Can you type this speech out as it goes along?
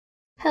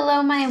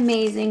Hello, my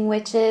amazing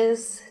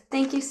witches.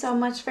 Thank you so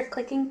much for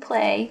clicking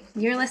play.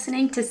 You're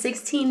listening to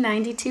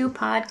 1692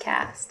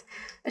 Podcast,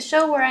 a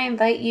show where I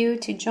invite you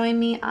to join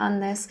me on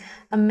this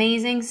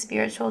amazing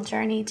spiritual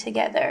journey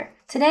together.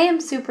 Today, I'm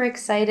super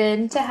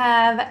excited to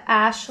have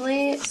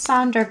Ashley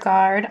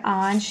Sondergaard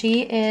on.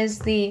 She is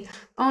the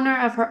owner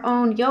of her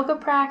own yoga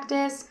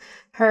practice,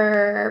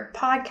 her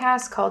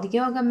podcast called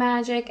Yoga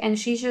Magic, and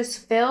she's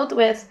just filled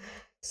with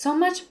so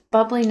much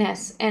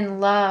bubbliness and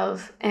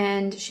love,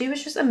 and she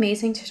was just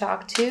amazing to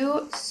talk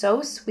to.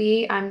 So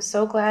sweet. I'm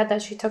so glad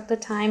that she took the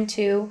time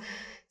to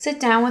sit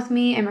down with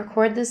me and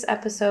record this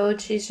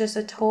episode. She's just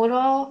a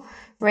total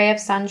ray of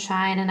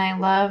sunshine, and I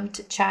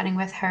loved chatting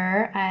with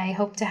her. I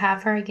hope to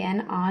have her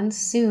again on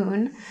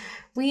soon.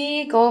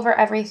 We go over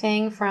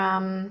everything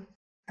from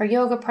her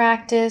yoga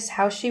practice,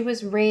 how she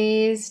was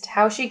raised,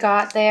 how she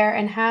got there,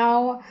 and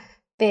how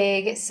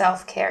big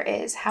self-care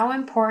is, how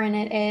important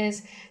it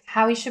is,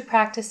 how you should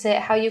practice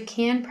it, how you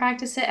can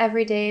practice it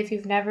every day if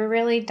you've never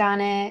really done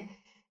it,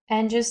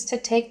 and just to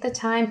take the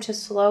time to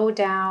slow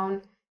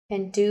down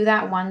and do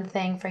that one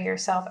thing for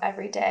yourself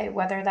every day,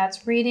 whether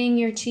that's reading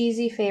your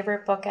cheesy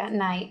favorite book at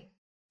night,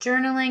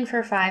 journaling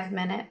for 5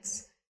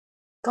 minutes,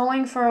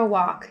 going for a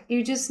walk.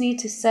 You just need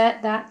to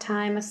set that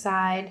time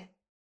aside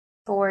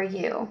for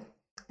you.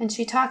 And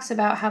she talks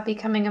about how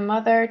becoming a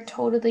mother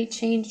totally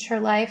changed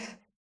her life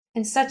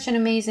in such an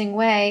amazing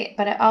way,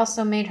 but it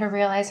also made her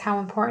realize how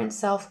important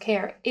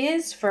self-care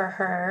is for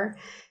her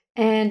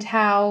and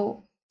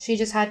how she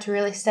just had to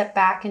really step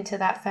back into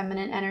that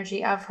feminine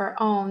energy of her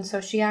own.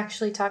 So she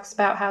actually talks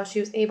about how she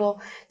was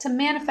able to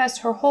manifest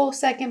her whole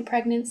second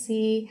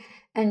pregnancy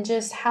and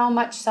just how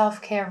much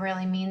self-care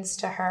really means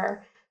to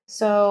her.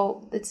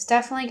 So it's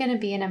definitely going to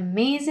be an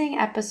amazing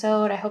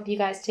episode. I hope you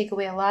guys take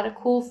away a lot of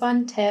cool,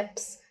 fun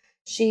tips.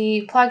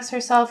 She plugs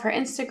herself, her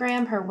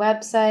Instagram, her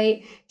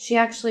website. She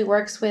actually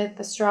works with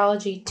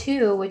astrology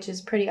too, which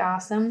is pretty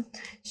awesome.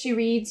 She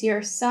reads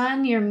your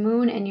sun, your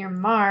moon, and your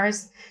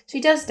Mars. She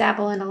does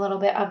dabble in a little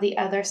bit of the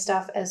other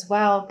stuff as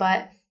well,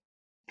 but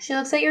she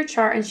looks at your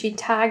chart and she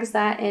tags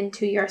that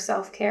into your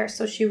self-care.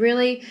 So she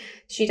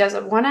does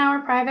a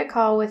 1-hour private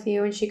call with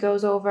you, and she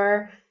goes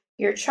over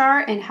your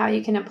chart and how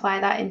you can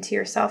apply that into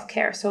your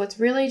self-care. So it's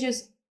really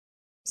just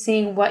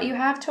seeing what you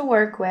have to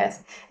work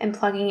with and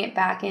plugging it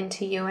back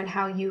into you and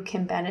how you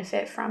can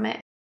benefit from it.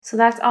 So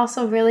that's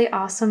also really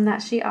awesome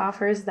that she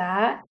offers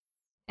that.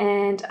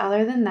 And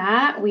other than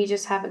that, we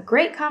just have a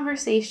great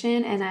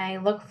conversation, and I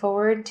look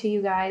forward to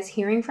you guys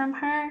hearing from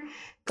her.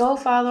 Go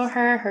follow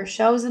her. Her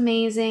show's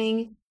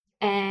amazing,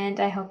 and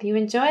I hope you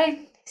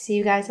enjoy. See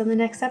you guys on the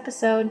next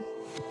episode.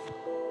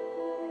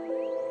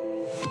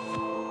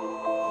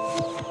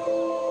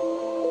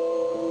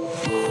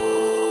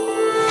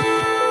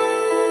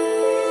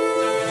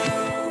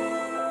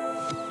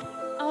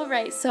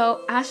 Right,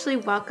 so Ashley,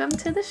 welcome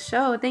to the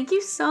show. Thank you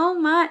so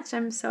much.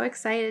 I'm so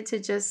excited to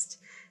just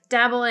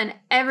dabble in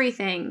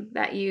everything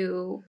that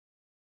you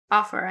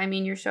offer. I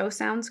mean, your show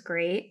sounds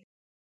great.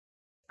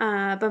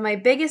 But my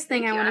biggest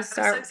thing I want to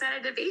start... I'm so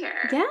excited to be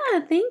here. Yeah,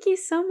 thank you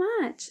so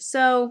much.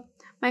 So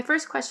my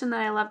first question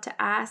that I love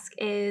to ask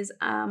is,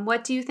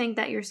 what do you think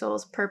that your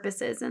soul's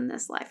purpose is in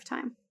this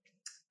lifetime?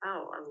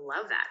 Oh, I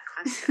love that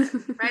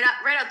question.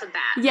 right out the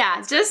bat.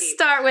 Yeah, just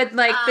start with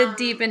like the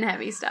deep and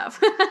heavy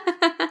stuff.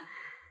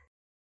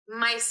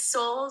 My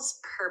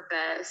soul's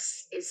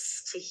purpose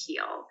is to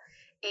heal.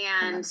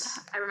 And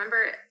I remember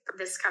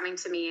this coming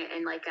to me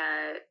in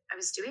I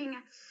was doing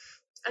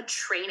a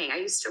training. I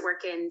used to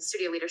work in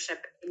studio leadership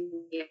in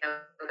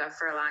yoga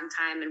for a long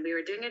time. And we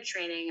were doing a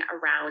training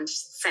around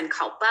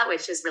Sankalpa,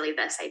 which is really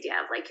this idea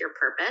of like your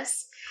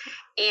purpose.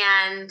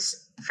 And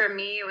for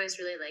me, it was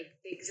really like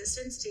the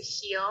existence to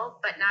heal,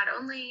 but not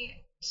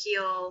only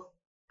heal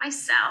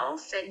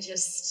myself and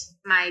just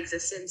my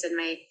existence and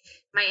my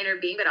inner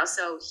being, but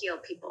also heal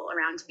people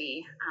around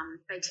me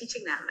by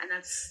teaching them. And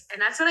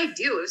that's what I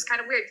do. It was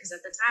kind of weird because at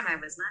the time I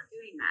was not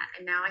doing that.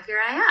 And now here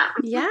I am.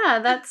 Yeah,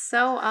 that's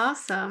so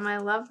awesome. I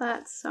love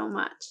that so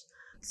much.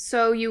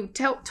 So you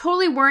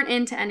totally weren't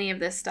into any of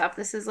this stuff.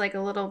 This is like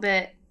a little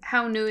bit,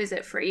 how new is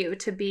it for you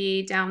to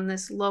be down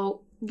this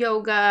low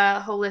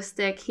yoga,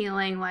 holistic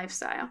healing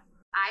lifestyle?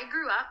 I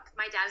grew up,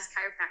 my dad is a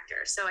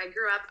chiropractor. So I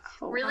grew up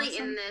really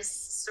in this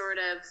sort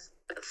of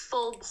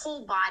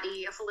whole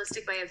body, a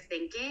holistic way of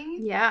thinking.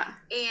 Yeah.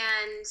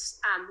 And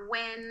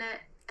when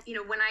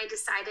I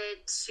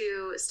decided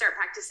to start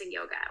practicing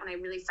yoga, when I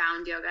really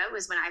found yoga,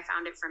 was when I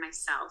found it for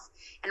myself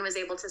and was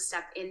able to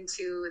step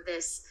into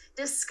this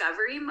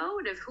discovery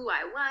mode of who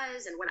I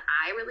was and what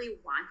I really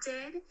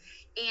wanted,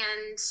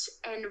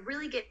 and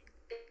really get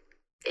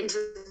into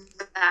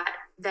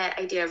that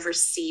idea of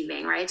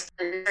receiving, right?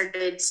 I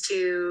started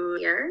 2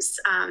 years.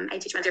 I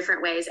teach in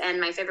different ways,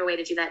 and my favorite way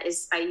to do that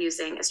is by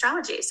using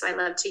astrology. So I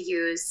love to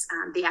use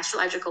the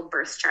astrological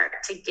birth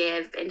chart to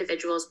give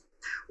individuals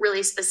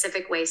really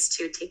specific ways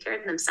to take care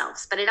of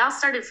themselves. But it all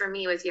started for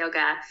me with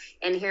yoga,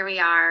 and here we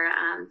are,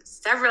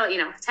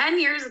 10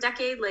 years, a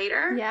decade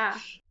later. Yeah.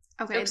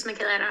 Okay. Oops,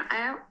 Michaela,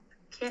 I don't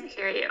can't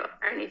hear you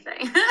or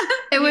anything.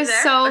 It was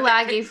there? so Okay.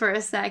 laggy for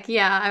a sec.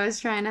 Yeah, I was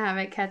trying to have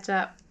it catch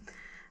up.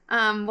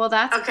 Well,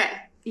 that's Okay.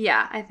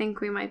 Yeah, I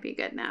think we might be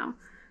good now.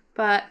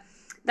 But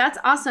that's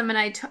awesome.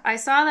 And I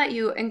saw that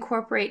you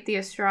incorporate the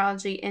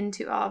astrology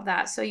into all of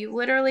that. So you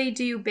literally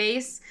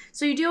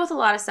so you deal with a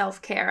lot of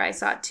self-care. I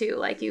saw it too.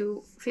 Like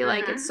you feel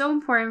like it's so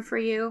important for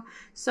you.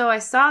 So I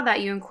saw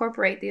that you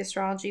incorporate the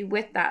astrology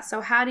with that.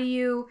 So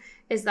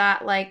is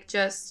that like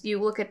just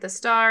you look at the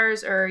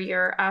stars or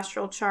your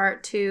astral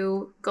chart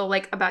to go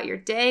like about your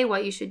day,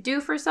 what you should do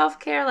for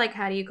self-care? Like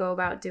how do you go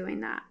about doing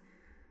that?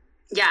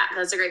 Yeah,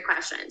 that's a great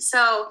question.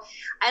 So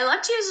I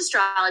love to use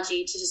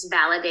astrology to just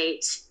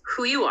validate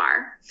who you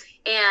are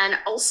and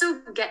also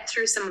get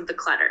through some of the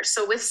clutter.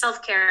 So with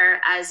self-care,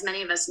 as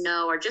many of us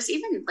know, or just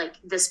even like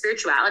the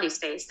spirituality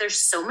space, there's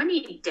so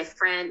many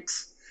different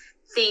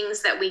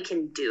things that we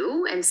can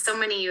do and so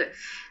many,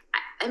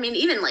 I mean,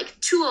 even like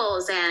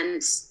tools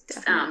and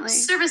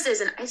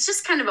services, and it's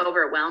just kind of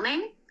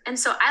overwhelming. And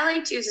so I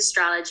like to use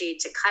astrology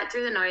to cut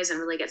through the noise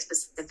and really get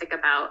specific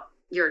about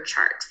your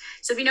chart.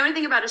 So if you know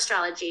anything about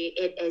astrology,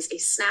 it is a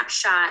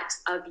snapshot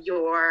of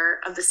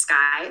the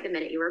sky the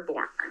minute you were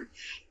born.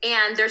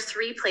 And there are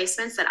 3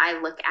 placements that I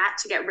look at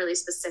to get really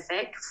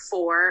specific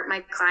for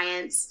my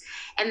clients.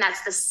 And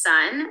that's the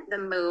sun, the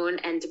moon,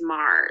 and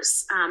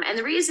Mars. And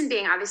the reason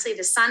being, obviously,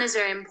 the sun is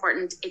very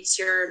important. It's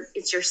your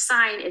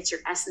sign, it's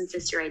your essence,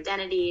 it's your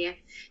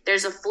identity.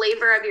 There's a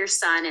flavor of your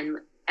sun in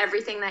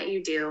everything that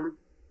you do.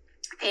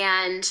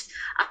 And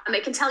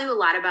it can tell you a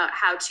lot about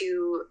how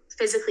to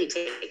physically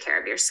take care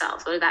of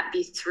yourself, whether that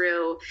be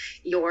through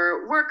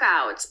your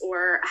workouts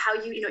or how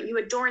you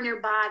adorn your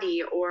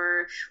body,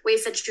 or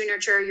ways that you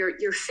nurture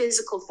your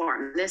physical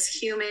form, this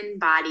human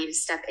body, to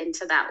step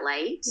into that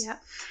light. Yeah.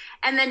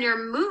 And then your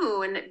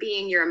moon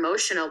being your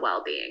emotional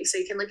well-being. So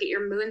you can look at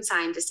your moon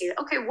sign to see,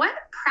 okay, what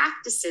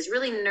practices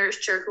really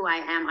nurture who I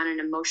am on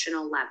an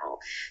emotional level?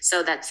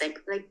 So that's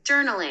like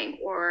journaling,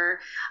 or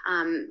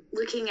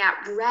looking at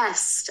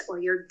rest,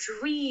 or your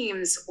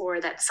dreams, or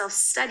that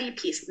self-study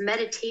piece,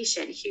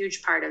 meditation,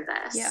 huge part of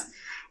this. Yeah.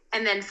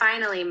 And then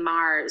finally,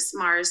 Mars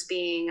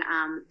being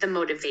the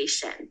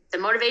motivation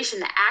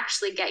to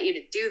actually get you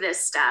to do this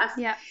stuff.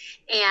 Yeah.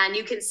 And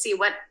you can see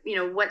what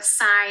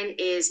sign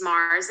is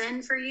Mars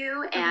in for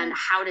you, and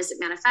how does it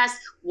manifest?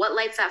 What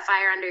lights that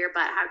fire under your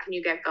butt? How can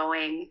you get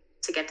going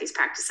to get these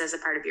practices as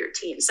a part of your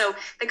routine? So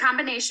the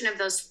combination of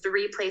those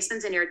 3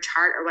 placements in your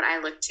chart are what I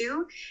look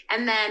to.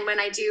 And then when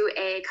I do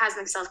a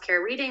cosmic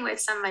self-care reading with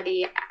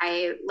somebody,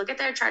 I look at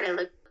their chart, I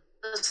look at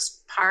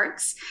those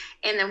parts,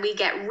 and then we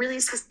get really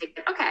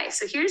specific. Okay,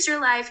 so here's your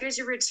life, here's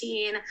your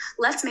routine.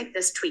 Let's make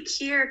this tweak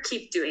here.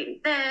 Keep doing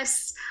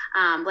this.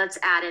 Let's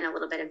add in a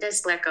little bit of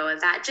this, let go of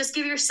that. Just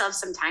give yourself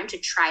some time to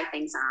try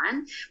things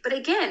on. But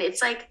again,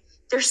 it's like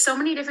there's so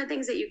many different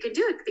things that you can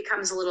do. It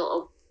becomes a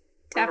little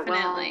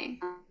definitely.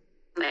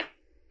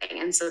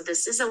 And so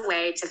this is a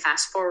way to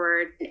fast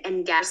forward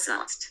and get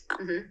personalized.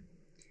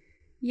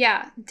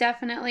 Yeah,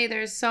 definitely.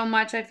 There's so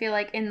much, I feel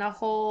like, in the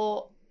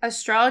whole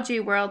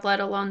astrology world, let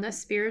alone the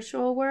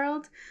spiritual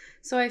world.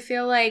 So I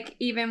feel like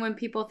even when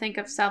people think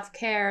of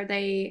self-care,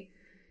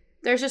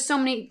 there's just so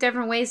many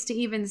different ways to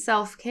even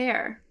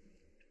self-care.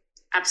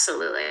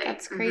 Absolutely.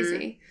 That's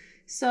crazy.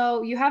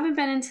 So you haven't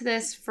been into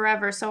this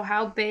forever. So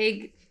how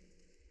big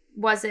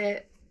was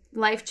it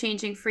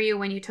life-changing for you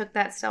when you took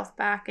that self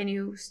back and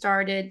you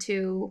started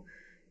to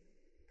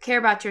care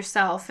about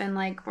yourself and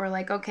were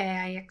like, okay,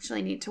 I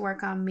actually need to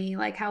work on me?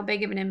 Like, how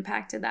big of an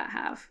impact did that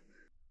have?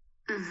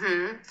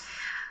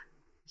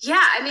 Yeah,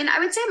 I mean, I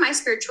would say my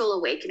spiritual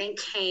awakening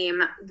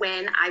came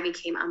when I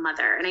became a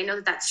mother. And I know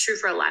that that's true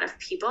for a lot of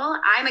people.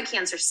 I'm a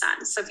Cancer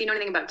sun. So if you know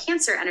anything about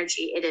Cancer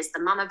energy, it is the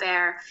mama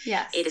bear.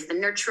 Yes. It is the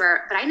nurturer.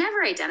 But I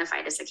never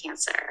identified as a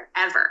Cancer,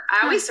 ever.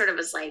 I always sort of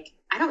was like,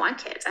 I don't want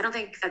kids. I don't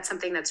think that's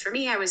something that's for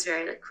me. I was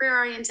very career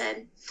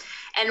oriented.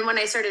 And when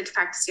I started to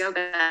practice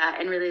yoga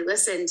and really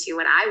listen to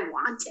what I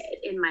wanted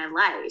in my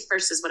life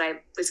versus what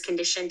I was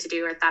conditioned to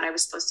do or thought I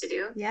was supposed to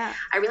do,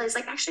 I realized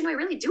actually, no, I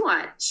really do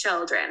want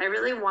children. I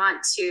really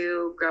want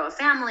to grow a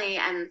family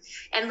and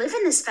live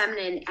in this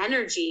feminine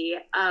energy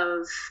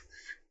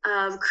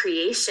of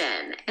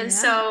creation. And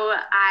so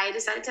I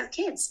decided to have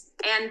kids,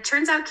 and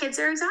turns out kids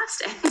are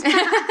exhausting.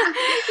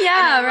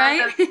 Yeah,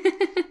 right?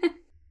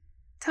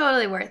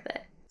 Totally worth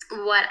it.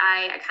 What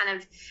I kind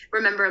of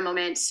remember a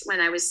moment when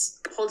I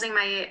was holding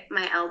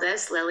my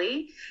eldest,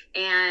 Lily,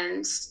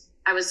 and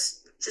I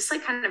was just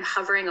kind of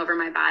hovering over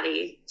my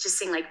body, just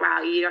saying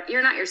wow,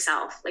 you're not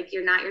yourself.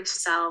 You're not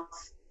yourself.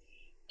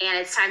 And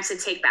it's time to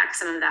take back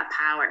some of that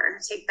power,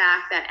 take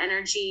back that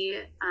energy,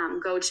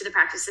 go to the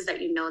practices that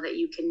you know that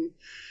you can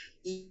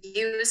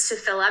use to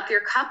fill up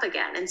your cup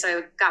again. And so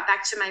I got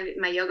back to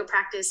my yoga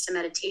practice, to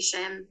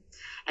meditation,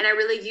 and I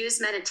really used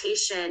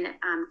meditation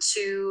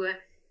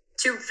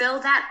to fill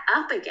that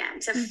up again,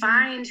 to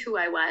find who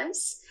I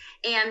was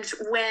And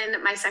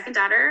when my second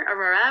daughter,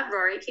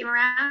 Rory, came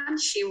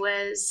around, she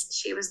was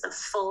the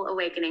full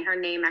awakening. Her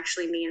name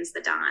actually means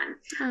the dawn.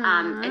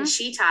 And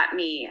she taught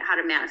me how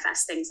to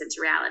manifest things into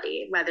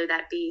reality, whether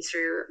that be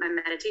through my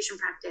meditation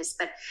practice,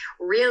 but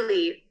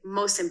really,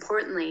 most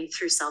importantly,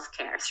 through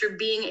self-care, through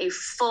being a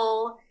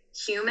full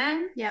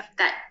human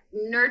that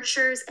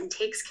nurtures and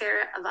takes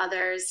care of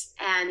others.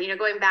 And,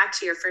 going back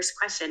to your first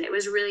question, it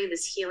was really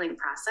this healing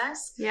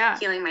process,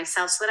 healing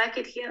myself so that I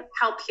could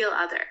help heal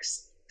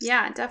others.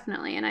 Yeah,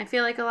 definitely. And I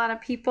feel like a lot of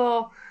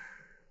people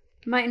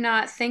might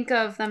not think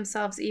of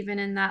themselves even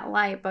in that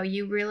light, but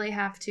you really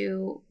have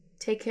to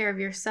take care of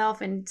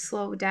yourself and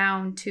slow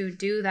down to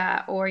do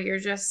that, or you're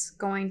just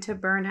going to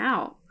burn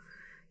out.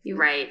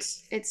 Right.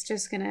 It's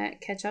just going to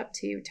catch up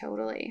to you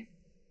totally.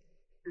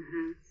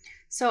 Mm-hmm.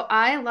 So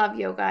I love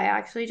yoga. I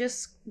actually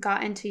just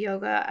got into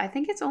yoga. I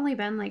think it's only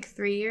been like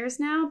 3 years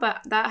now, but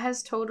that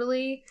has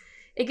totally,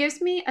 it gives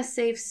me a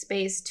safe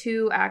space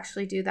to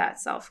actually do that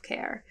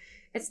self-care.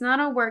 It's not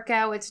a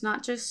workout. It's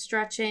not just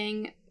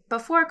stretching.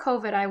 Before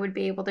COVID, I would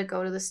be able to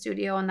go to the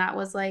studio, and that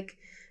was like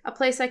a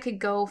place I could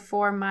go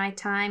for my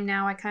time.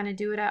 Now I kind of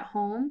do it at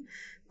home,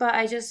 but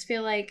I just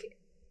feel like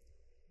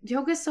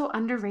yoga is so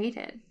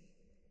underrated.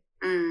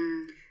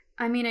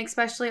 I mean,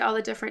 especially all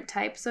the different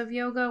types of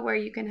yoga where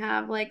you can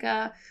have like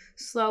a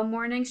slow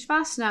morning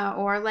shavasana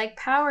or like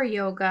power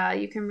yoga.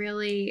 You can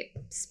really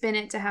spin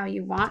it to how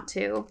you want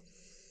to.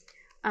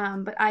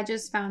 But I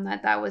just found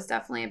that was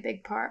definitely a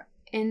big part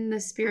in the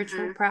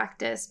spiritual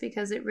practice,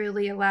 because it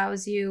really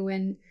allows you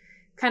and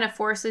kind of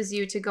forces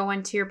you to go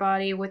into your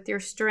body with your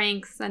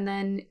strength, and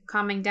then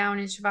coming down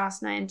in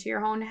shavasana into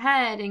your own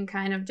head and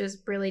kind of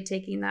just really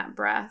taking that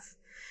breath.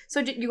 So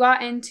you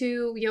got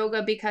into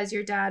yoga because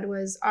your dad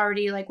was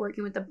already like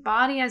working with the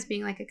body as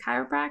being like a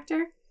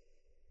chiropractor?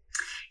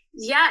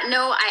 Yeah,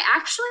 no,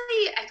 I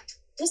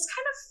just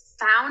kind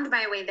of found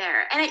my way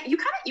there. And you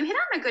hit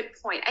on a good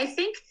point. I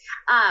think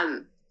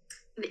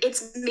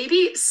it's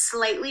maybe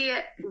slightly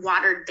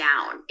watered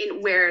down in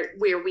where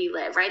we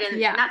live, right? And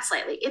not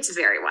slightly, it's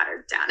very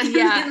watered down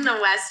in the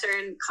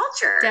Western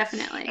culture.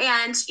 Definitely.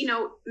 And,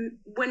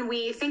 when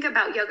we think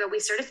about yoga, we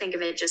sort of think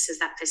of it just as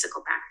that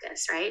physical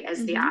practice, right?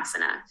 As the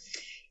asana.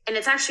 And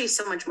it's actually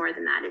so much more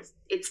than that.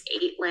 It's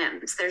 8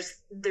 limbs.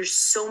 There's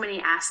so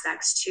many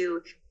aspects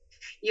to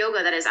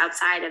yoga that is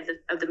outside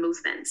of the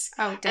movements.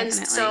 Oh, definitely.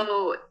 And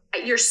so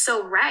you're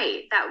so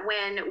right that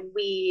when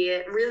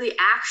we really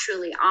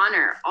actually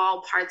honor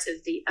all parts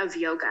of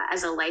yoga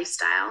as a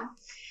lifestyle,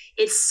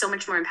 it's so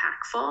much more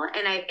impactful.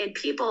 And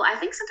people, I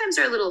think sometimes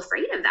are a little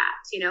afraid of that.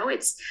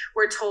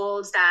 We're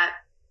told that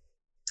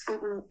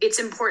it's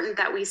important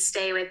that we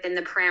stay within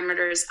the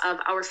parameters of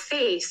our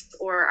faith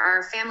or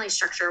our family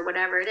structure or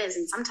whatever it is.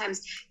 And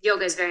sometimes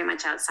yoga is very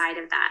much outside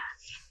of that.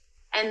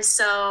 And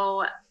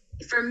so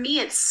for me,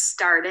 it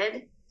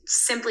started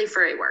simply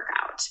for a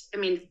workout. I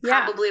mean,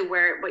 probably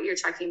what you're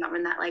talking about,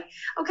 when that like,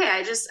 okay,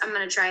 I'm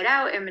going to try it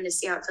out. I'm going to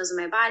see how it feels in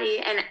my body.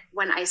 And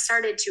when I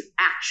started to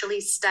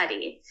actually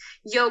study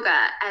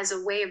yoga as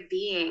a way of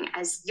being,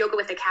 as yoga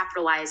with a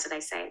capital I, as I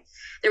say,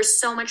 there was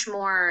so much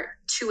more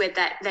to it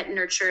that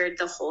nurtured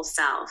the whole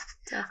self.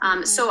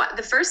 So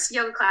the first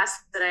yoga class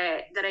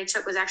that I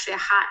took was actually a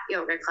hot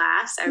yoga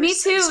class. Me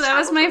too. That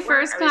was my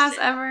first class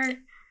ever.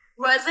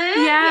 Was it?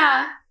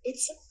 Yeah.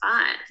 It's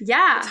fun.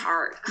 Yeah. It's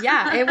hard.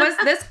 Yeah. It was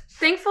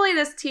thankfully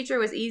this teacher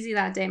was easy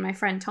that day, my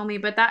friend told me,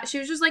 but she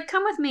was just like,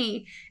 come with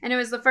me. And it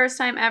was the first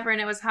time ever,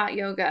 and it was hot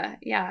yoga.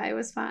 Yeah, it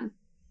was fun.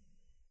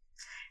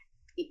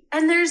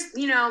 And there's,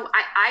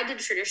 I did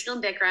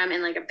traditional Bikram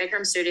in like a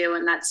Bikram studio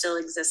when that still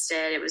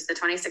existed. It was the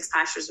 26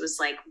 postures, was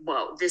like,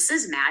 whoa, this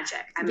is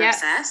magic. I'm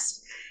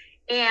obsessed.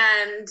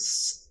 And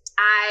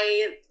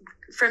I,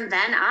 from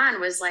then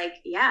on, was like,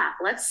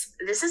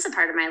 this is a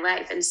part of my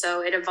life. And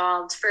so it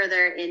evolved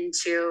further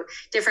into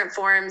different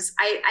forms.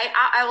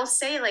 I will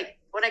say, like,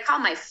 what I call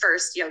my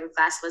first yoga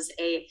class was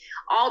a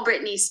all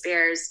Britney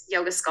Spears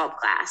yoga sculpt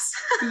class.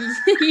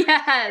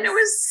 Yes. And it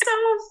was so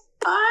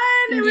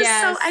fun. It was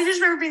I just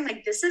remember being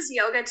like, this is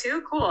yoga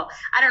too? Cool.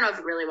 I don't know if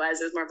it really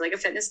was. It was more of like a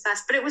fitness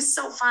class, but it was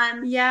so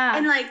fun. Yeah.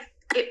 And like,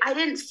 I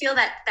didn't feel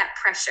that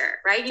pressure,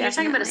 right? You're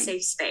talking about a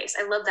safe space.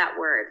 I love that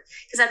word,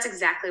 because that's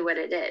exactly what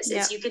it is.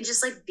 It's you can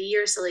just like be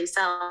your silly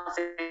self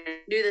and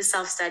do the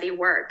self-study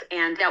work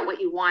and out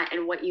what you want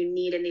and what you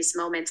need in these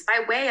moments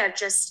by way of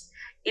just,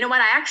 you know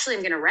what, I actually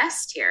am going to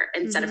rest here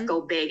instead of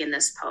go big in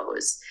this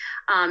pose.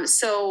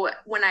 So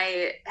when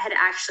I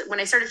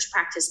started to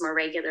practice more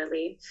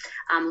regularly,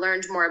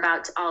 learned more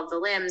about all of the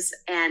limbs,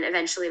 and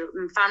eventually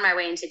found my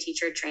way into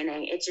teacher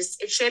training,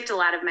 it shaped a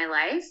lot of my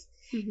life.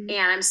 And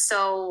I'm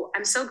so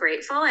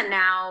grateful. And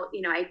now,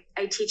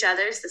 I teach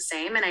others the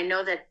same, and I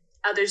know that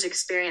others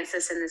experience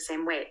this in the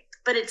same way.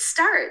 But it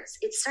starts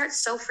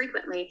so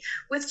frequently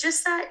with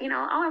just that,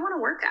 I want to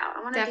work out.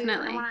 I want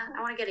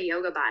to get a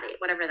yoga body,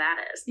 whatever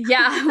that is.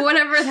 Yeah,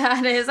 whatever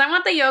that is. I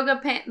want the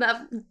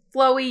the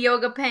flowy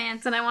yoga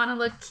pants, and I want to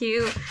look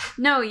cute.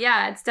 No,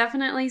 yeah, it's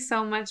definitely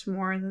so much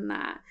more than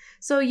that.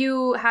 So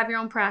you have your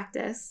own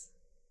practice,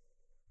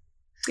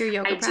 your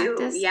yoga practice?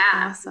 I do,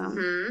 yeah.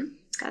 Awesome.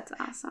 That's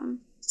awesome.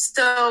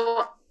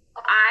 So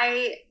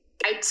I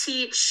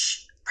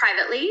teach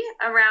privately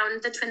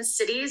around the Twin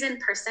Cities in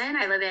person.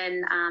 I live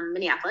in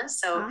Minneapolis.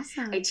 So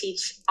awesome. I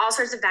teach all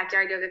sorts of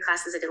backyard yoga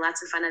classes. I do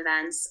lots of fun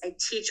events. I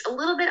teach a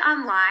little bit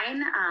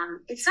online.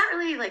 It's not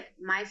really like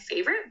my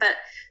favorite, but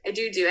I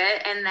do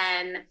it. And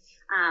then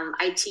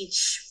I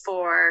teach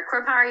for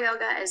Core Power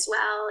Yoga as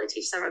well. I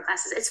teach several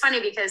classes. It's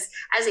funny because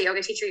as a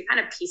yoga teacher, you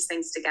kind of piece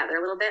things together a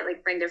little bit,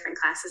 like bring different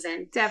classes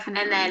in.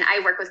 Definitely. And then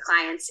I work with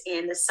clients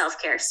in the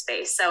self-care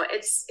space. So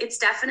it's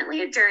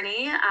definitely a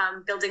journey,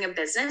 building a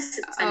business.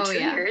 It's been 2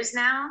 years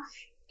now.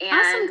 And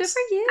awesome. Good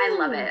for you. I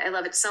love it. I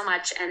love it so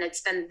much. And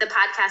it's been, the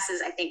podcast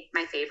is, I think,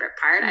 my favorite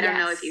part. I don't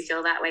know if you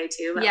feel that way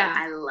too, but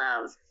I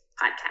love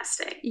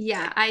podcasting.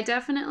 Yeah,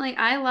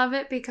 I love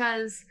it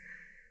because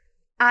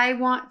I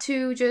want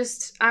to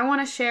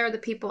share the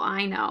people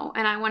I know,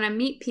 and I want to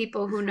meet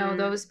people who know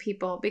those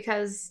people,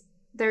 because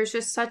there's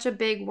just such a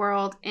big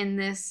world in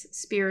this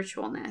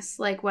spiritualness,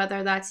 like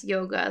whether that's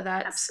yoga,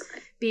 that's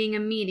being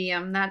a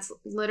medium, that's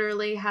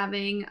literally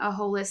having a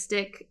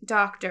holistic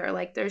doctor.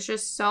 Like there's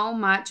just so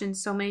much and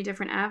so many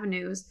different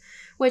avenues,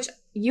 which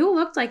you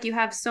looked like you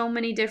have so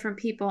many different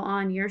people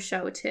on your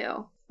show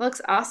too.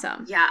 Looks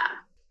awesome. Yeah.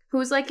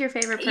 Who's like your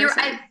favorite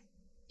person?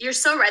 You're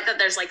so right that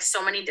there's like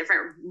so many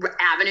different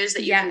avenues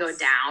that you can go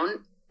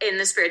down in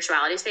the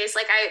spirituality space.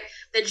 Like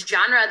the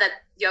genre that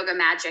Yoga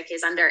Magic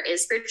is under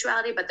is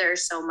spirituality, but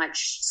there's so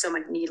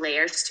many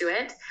layers to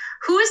it.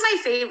 Who is my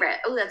favorite?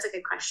 Oh, that's a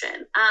good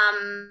question.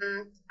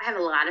 I have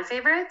a lot of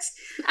favorites.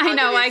 I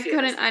know.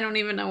 I don't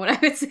even know what I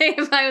would say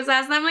if I was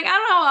asked. I'm like, I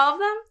don't know all of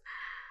them.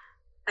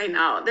 I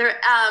know.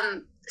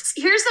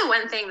 Here's the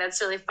one thing that's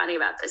really funny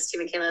about this too,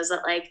 Michaela, is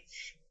that like,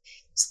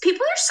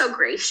 people are so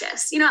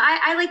gracious. You know,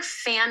 I like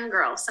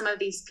fangirl some of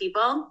these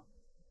people.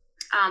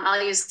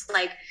 I'll use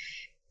like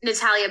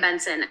Natalia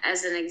Benson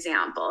as an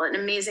example, an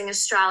amazing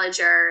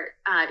astrologer,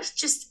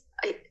 just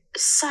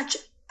such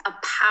a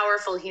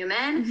powerful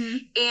human. Mm-hmm.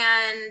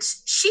 And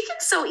she can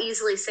so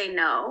easily say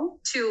no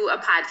to a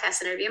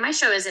podcast interview. My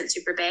show isn't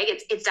super big.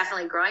 It's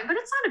definitely growing, but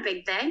it's not a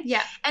big thing.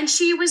 Yeah. And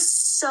she was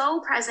so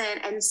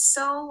present and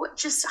so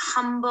just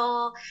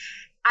humble.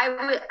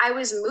 I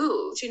was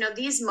moved, you know,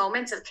 these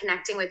moments of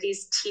connecting with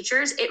these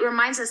teachers, it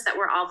reminds us that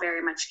we're all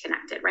very much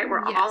connected, right?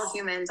 We're all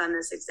humans on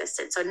this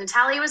existence. So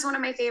Natalia was one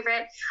of my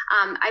favorite.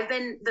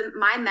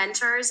 My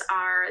mentors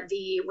are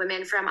the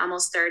women from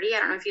Almost 30. I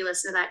don't know if you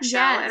listen to that show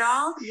at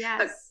all,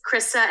 but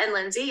Krista and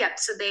Lindsay. Yep.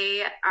 So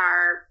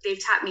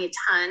they've taught me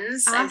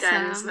tons. Awesome. I've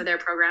done some of their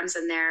programs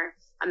and they're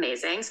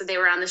amazing. So they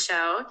were on the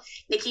show.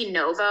 Nikki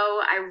Novo,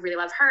 I really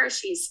love her.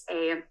 She's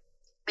a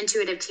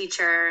intuitive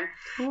teacher.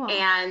 Cool.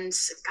 And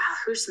God,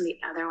 who's some of the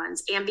other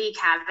ones? Ambi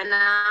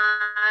Kavanagh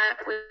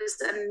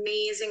was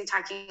amazing,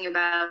 talking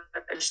about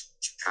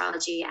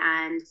astrology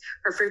and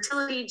her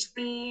fertility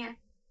journey.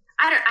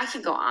 I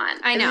could go on.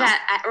 I know.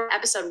 We're at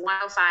episode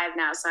 105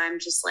 now, so I'm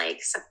just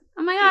like,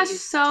 oh my gosh,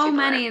 so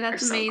many.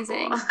 That's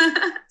amazing. So,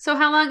 cool. So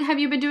how long have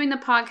you been doing the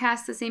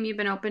podcast? The same you've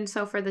been open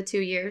for the 2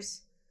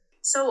 years?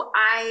 So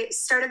I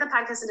started the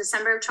podcast in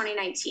December of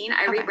 2019.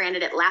 I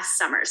rebranded it last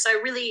summer. So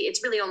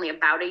it's really only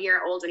about a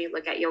year old when you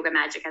look at Yoga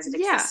Magic as it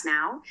exists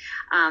now.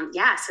 So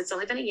it's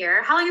only been a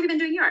year. How long have you been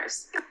doing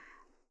yours?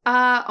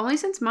 Only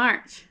since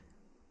March.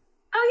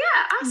 Oh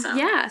yeah, awesome.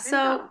 Yeah.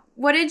 So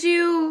what did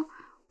you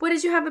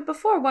have it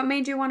before? What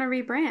made you want to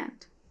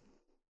rebrand?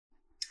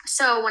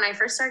 So when I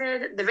first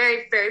started, the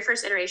very, very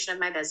first iteration of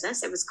my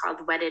business, it was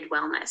called Wedded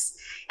Wellness.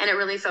 And it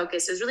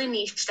was really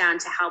niched down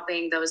to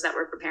helping those that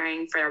were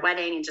preparing for their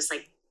wedding and just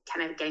like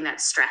kind of getting that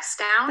stress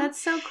down.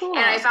 That's so cool.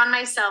 And I found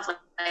myself like,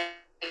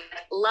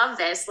 love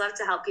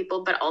to help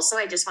people, but also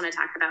I just want to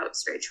talk about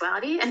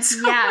spirituality. And so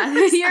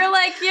you're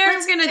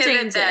going to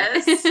change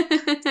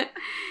it.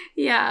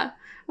 Yeah.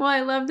 Well,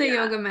 I love the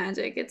Yoga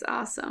Magic. It's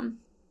awesome.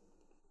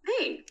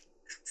 Thanks.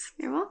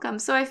 You're welcome.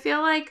 So I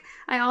feel like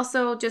I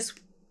also just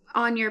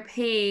on your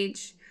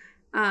page,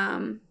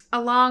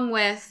 along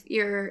with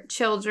your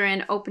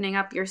children opening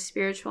up your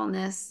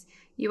spiritualness,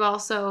 you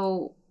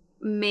also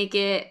make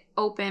it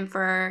open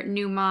for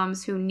new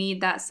moms who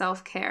need that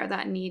self-care,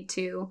 that need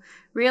to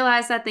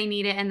realize that they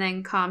need it and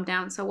then calm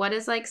down. So what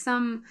is I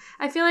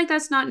feel like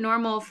that's not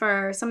normal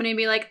for somebody to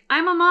be like,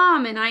 I'm a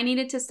mom and I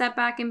needed to step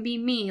back and be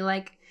me.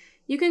 Like,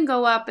 you can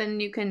go up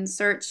and you can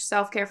search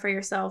self-care for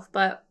yourself,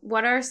 but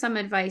what are some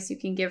advice you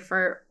can give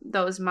for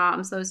those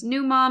moms, those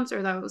new moms,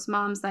 or those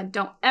moms that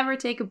don't ever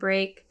take a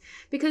break?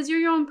 Because you're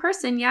your own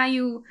person. Yeah,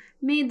 you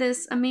made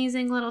this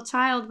amazing little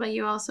child, but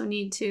you also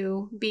need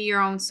to be your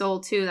own soul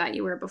too that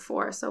you were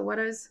before. So what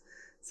is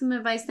some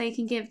advice that you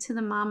can give to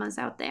the mamas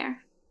out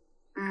there?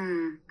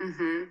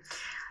 Mm-hmm.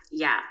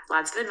 Yeah,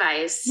 lots of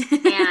advice.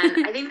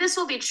 And I think this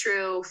will be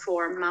true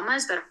for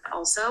mamas, but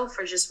also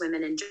for just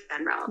women in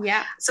general.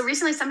 Yeah. So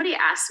recently somebody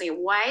asked me,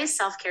 why is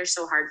self-care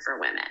so hard for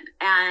women?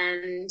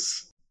 And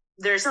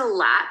there's a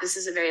lot. This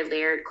is a very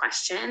layered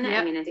question.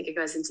 Yep. I mean, I think it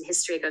goes into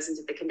history. It goes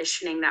into the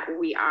conditioning that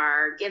we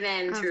are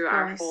given through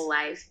our whole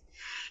life.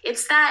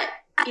 It's that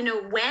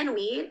when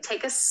we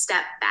take a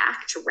step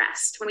back to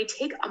rest, when we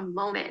take a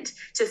moment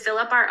to fill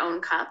up our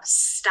own cup,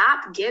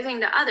 stop giving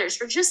to others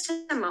for just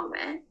a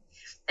moment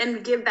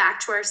and give back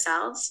to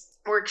ourselves,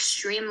 we're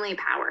extremely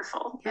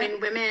powerful. Yep. I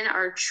mean, women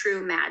are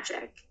true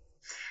magic.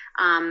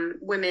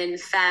 Women,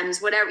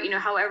 femmes, whatever,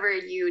 however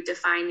you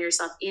define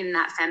yourself in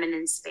that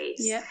feminine space.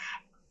 Yep.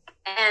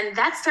 And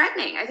that's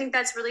threatening. I think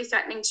that's really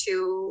threatening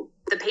to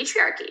the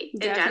patriarchy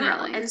in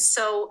general. And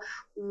so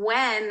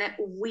when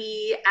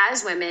we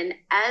as women,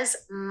 as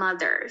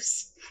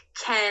mothers,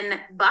 can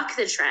buck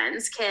the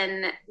trends,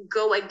 can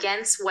go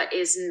against what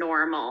is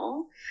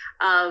normal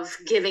of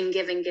giving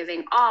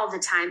all the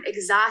time,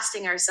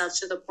 exhausting ourselves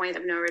to the point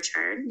of no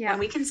return. Yeah. And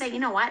we can say, you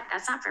know what,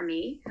 that's not for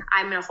me.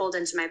 I'm going to hold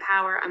into my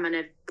power. I'm going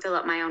to fill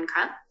up my own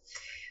cup.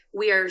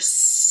 We are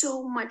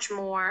so much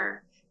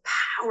more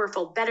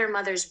powerful, better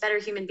mothers, better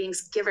human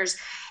beings, givers.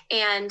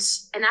 And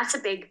that's a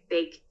big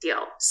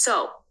deal.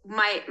 So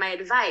my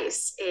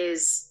advice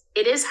is,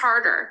 it is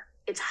harder.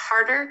 It's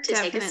harder to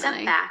take a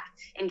step back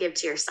and give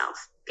to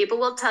yourself. People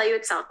will tell you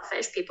it's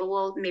selfish. People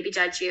will maybe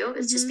judge you.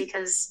 It's just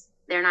because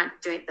they're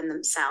not doing it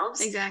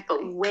themselves. Exactly.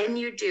 But when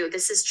you do,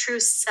 this is true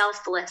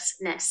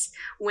selflessness.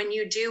 When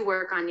you do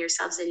work on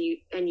yourselves and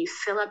you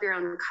fill up your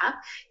own cup,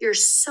 you're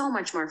so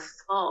much more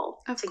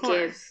full to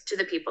give to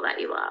the people that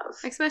you love.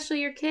 Especially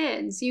your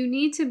kids. You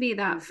need to be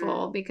that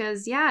full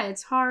because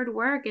it's hard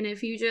work. And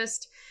if you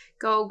just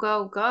go,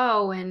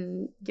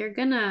 and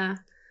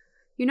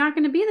you're not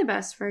gonna be the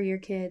best for your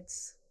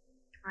kids.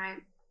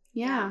 Right.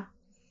 Yeah.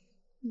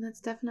 And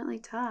that's definitely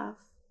tough.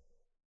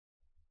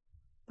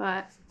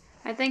 But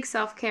I think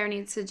self-care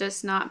needs to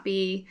just not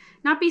be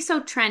so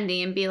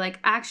trendy and be like,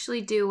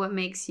 actually do what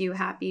makes you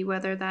happy,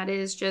 whether that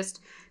is just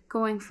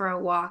going for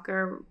a walk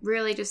or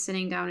really just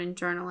sitting down and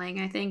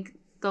journaling. I think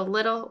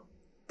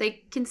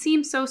they can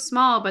seem so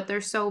small, but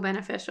they're so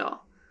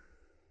beneficial.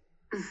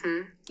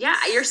 Mm-hmm. Yeah,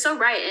 you're so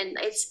right. And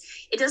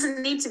it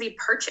doesn't need to be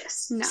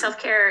purchased. No.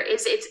 Self-care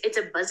it's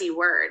a buzzy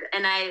word.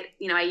 And I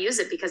use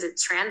it because it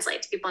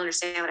translates. People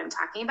understand what I'm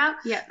talking about.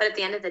 Yeah. But at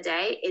the end of the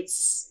day,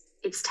 it's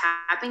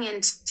tapping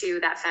into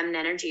that feminine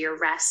energy, your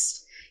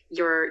rest,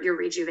 your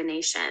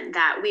rejuvenation,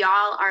 that we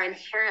all are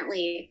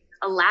inherently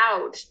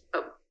allowed,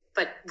 but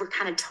we're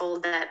kind of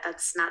told that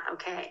that's not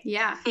okay.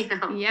 Yeah.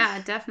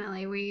 Yeah,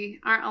 definitely. We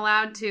aren't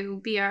allowed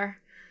to be our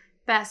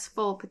best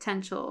full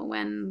potential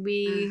when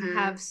we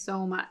have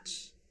so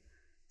much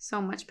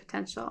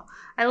potential.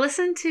 I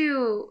listened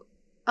to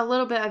a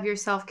little bit of your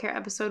self-care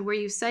episode where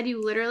you said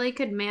you literally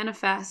could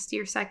manifest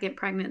your second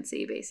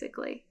pregnancy,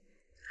 basically.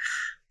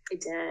 I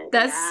did.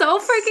 That's so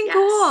freaking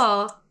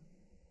cool.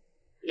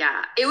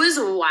 Yeah, it was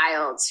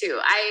wild too.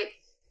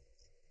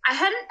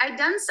 I'd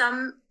done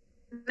some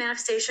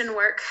manifestation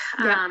work.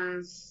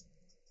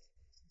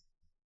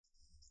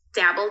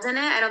 Dabbled in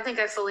it. I don't think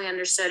I fully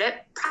understood it,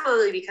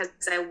 probably because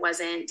I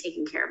wasn't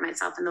taking care of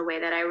myself in the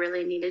way that I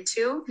really needed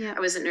to. I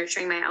wasn't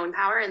nurturing my own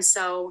power. And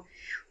so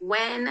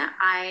when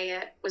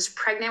I was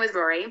pregnant with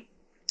Rory,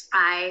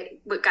 I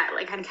got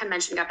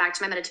back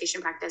to my meditation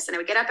practice, and I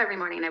would get up every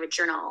morning and I would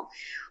journal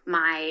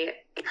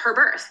her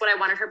birth, what I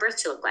wanted her birth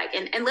to look like.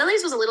 And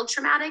Lily's was a little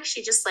traumatic.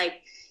 She just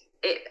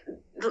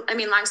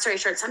long story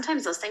short,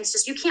 sometimes those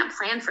things you can't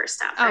plan for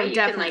stuff, right? Oh,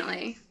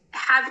 definitely. You can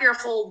have your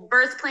whole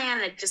birth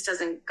plan and it just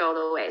doesn't go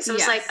the way. So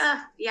it's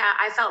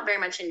I felt very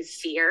much in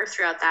fear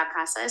throughout that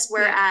process.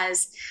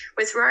 Whereas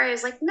with Rory, I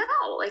was like, no,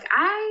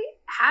 I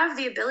have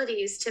the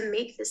abilities to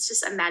make this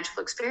just a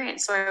magical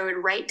experience. So I would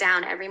write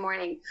down every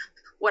morning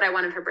what I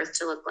wanted her birth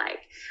to look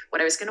like, what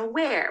I was going to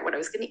wear, what I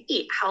was going to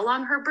eat, how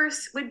long her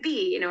birth would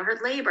be, her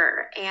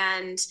labor,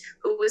 and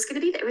who was going to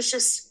be there. It was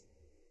just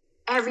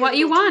what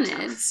you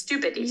wanted.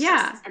 Stupid details.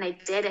 Yeah. And I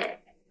did it.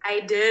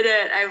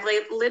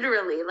 I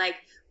literally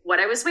what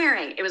I was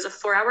wearing. It was a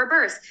 4-hour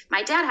birth.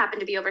 My dad happened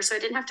to be over, so I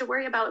didn't have to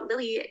worry about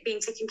Lily being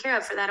taken care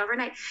of for that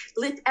overnight.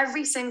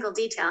 Every single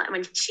detail. And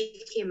when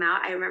she came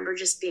out, I remember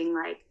just being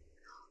like,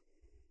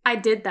 I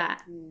did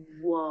that.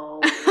 Whoa.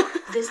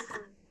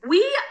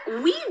 We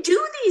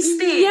do these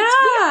things. Yeah.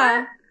 We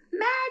are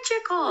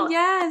magical.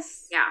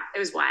 Yes. Yeah, it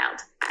was wild.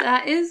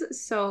 That is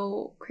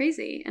so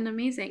crazy and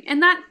amazing.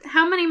 And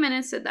how many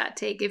minutes did that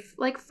take? If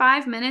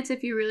 5 minutes,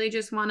 if you really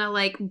just want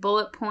to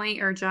bullet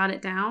point or jot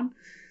it down,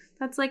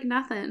 that's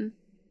nothing.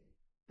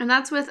 And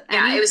that's with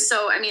it was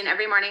so,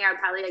 every morning I would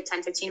probably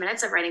 10-15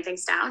 minutes of writing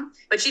things down,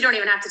 but you don't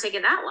even have to take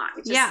it that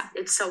long.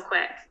 It's so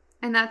quick.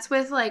 And that's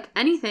with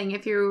anything.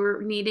 If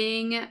you're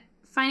needing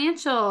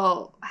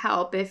financial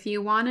help, if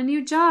you want a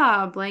new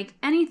job,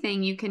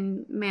 anything, you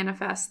can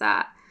manifest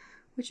that,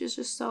 which is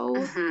just so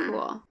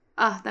cool.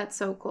 Oh, that's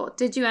so cool.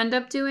 Did you end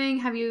up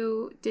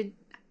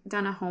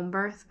done a home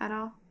birth at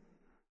all?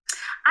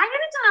 I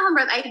haven't done a home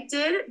birth. I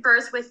did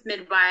birth with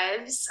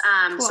midwives.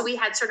 Cool. So we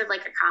had sort of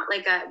we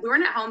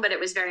weren't at home, but it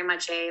was very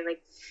much a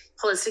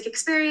holistic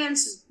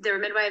experience. There were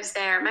midwives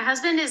there. My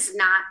husband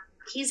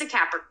he's a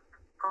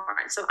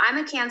Capricorn. So I'm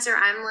a Cancer.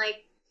 I'm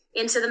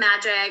into the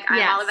magic.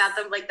 I'm all about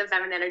the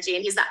feminine energy,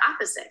 and he's the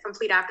opposite,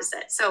 complete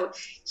opposite. So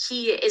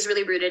he is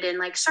really rooted in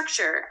like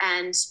structure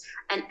and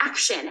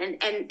action,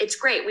 and it's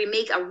great. We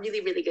make a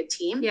really, really good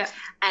team. Yeah.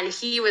 And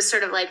he was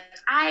sort of like,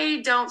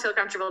 I don't feel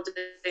comfortable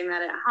doing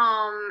that at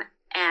home.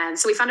 And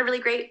so we found a really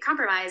great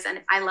compromise,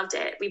 and I loved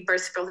it. We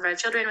birthed both of our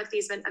children with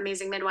these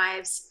amazing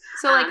midwives.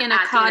 So like in a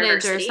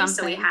cottage or something.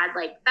 So we had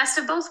like best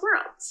of both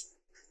worlds.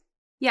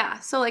 Yeah.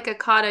 So like a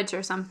cottage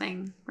or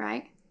something,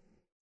 right?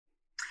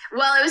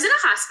 Well, it was in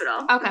a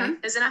hospital. Okay.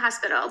 It was in a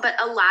hospital, but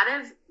a lot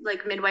of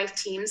like midwife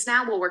teams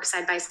now will work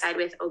side by side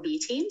with OB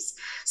teams.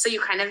 So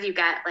you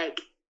get like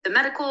the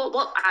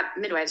medical,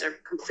 midwives are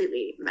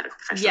completely medical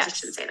professionals. Yes. I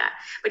shouldn't say that,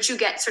 but you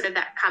get sort of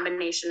that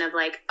combination of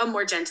like a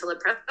more gentle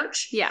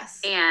approach. Yes.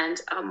 And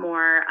a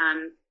more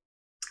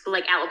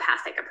like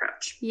allopathic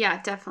approach.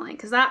 Yeah, definitely.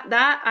 Cause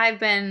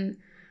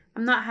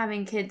I'm not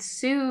having kids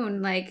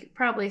soon, like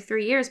probably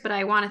 3 years, but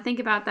I want to think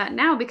about that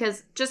now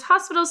because just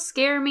hospitals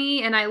scare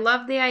me. And I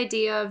love the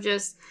idea of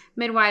just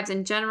midwives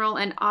in general.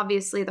 And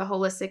obviously the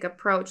holistic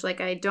approach,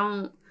 like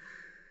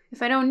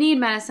if I don't need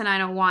medicine, I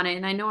don't want it.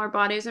 And I know our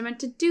bodies are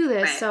meant to do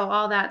this. Right. So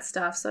all that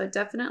stuff. So it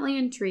definitely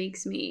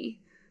intrigues me.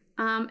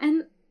 And we've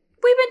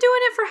been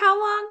doing it for how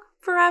long?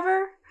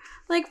 Forever?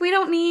 Like we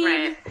don't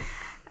need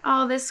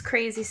all this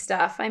crazy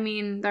stuff. I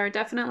mean, there are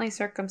definitely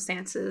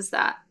circumstances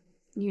that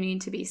you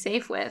need to be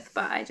safe with,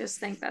 but I just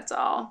think that's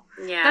all.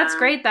 Yeah. That's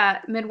great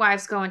that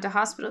midwives go into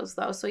hospitals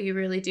though. So you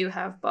really do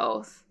have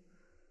both.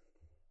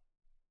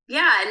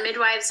 Yeah. And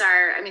midwives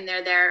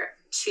they're there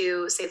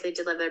to safely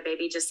deliver their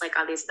baby, just like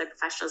all these other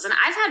professionals. And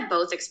I've had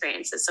both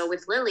experiences. So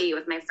with Lily,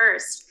 with my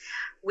first,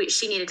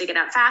 she needed to get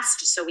out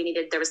fast. So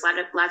there was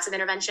lots of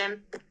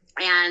intervention,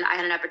 and I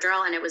had an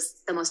epidural, and it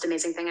was the most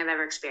amazing thing I've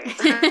ever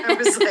experienced. I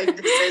was like,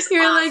 this is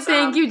You're awesome. Like,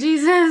 thank you,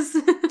 Jesus.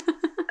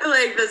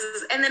 Like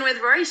and then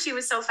with Rory, she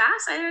was so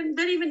fast, I didn't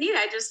even need it.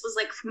 I just was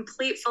like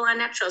complete full on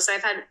natural. So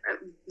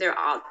they're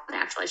all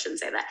natural. I shouldn't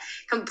say that,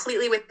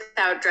 completely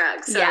without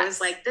drugs. So I was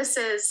like, this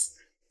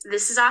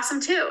is awesome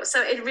too.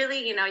 So it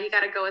really, you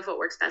got to go with what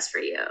works best for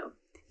you.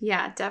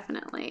 Yeah,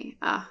 definitely.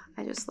 I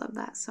just love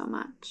that so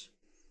much.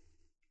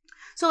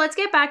 So let's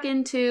get back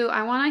into,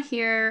 I want to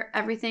hear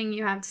everything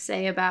you have to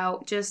say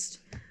about just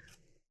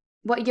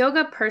what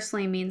yoga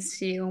personally means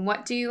to you,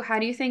 and how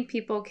do you think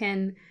people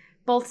can,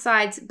 both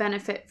sides,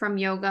 benefit from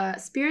yoga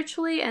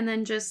spiritually, and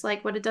then just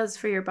like what it does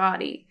for your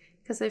body?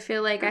 Because I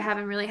feel like I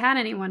haven't really had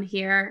anyone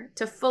here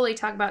to fully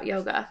talk about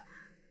yoga.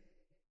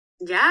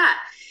 Yeah.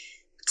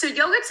 So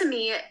yoga to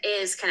me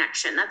is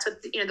connection. That's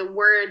what, the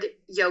word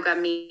yoga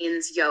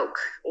means, yoke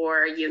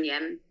or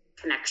union,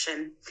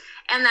 connection.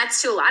 And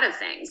that's to a lot of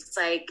things. It's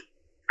like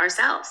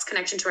ourselves,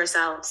 connection to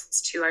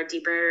ourselves, to our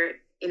deeper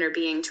inner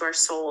being, to our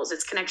souls.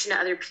 It's connection to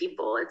other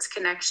people. It's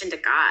connection to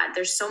God.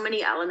 There's so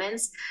many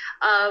elements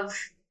of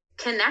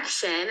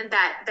connection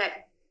that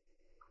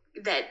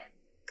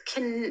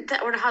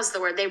how's the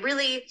word? They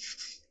really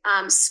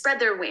spread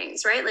their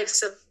wings, right? Like,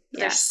 so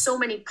there's so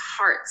many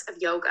parts of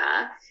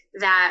yoga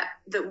that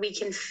we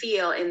can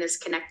feel in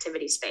this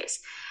connectivity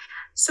space.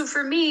 So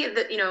for me,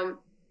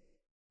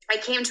 I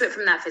came to it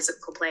from that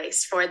physical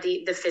place for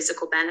the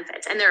physical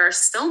benefits. And there are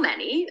so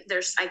many.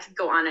 I could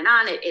go on and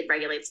on. It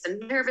regulates the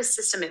nervous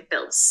system. It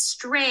builds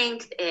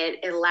strength.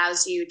 It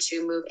allows you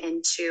to move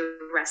into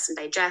rest and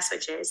digest,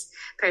 which is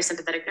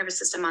parasympathetic nervous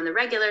system on the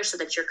regular, so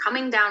that you're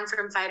coming down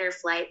from fight or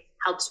flight,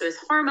 helps with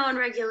hormone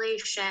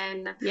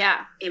regulation.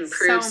 Yeah.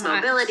 Improves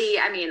mobility.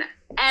 I mean,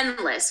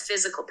 endless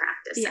physical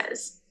practices. Yeah.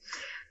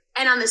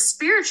 And on the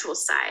spiritual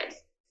side,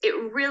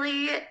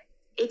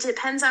 it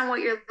depends on what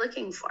you're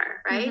looking for,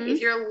 right? Mm-hmm.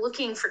 If you're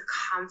looking for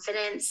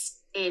confidence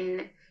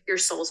in your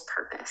soul's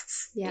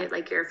purpose,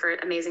 like your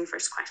amazing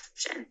first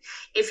question.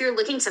 If you're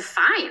looking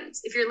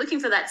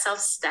for that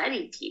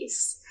self-study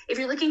piece, if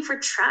you're looking for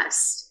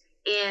trust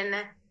in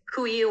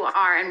who you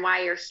are and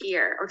why you're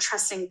here, or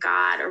trusting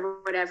God,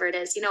 or whatever it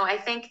is, I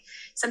think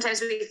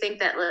sometimes we think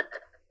that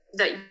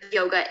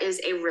yoga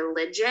is a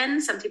religion.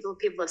 Some people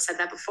have said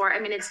that before. I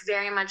mean, it's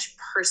very much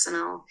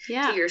personal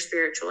to your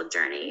spiritual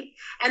journey.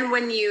 And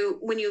when you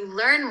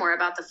learn more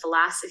about the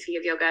philosophy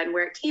of yoga and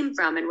where it came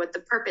from, and what the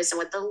purpose and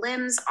what the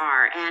limbs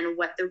are, and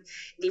what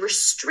the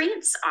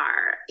restraints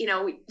are,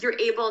 you're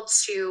able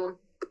to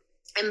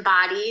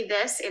embody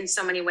this in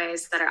so many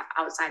ways that are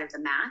outside of the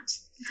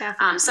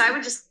mat. So I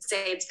would just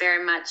say it's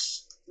very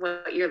much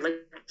what you're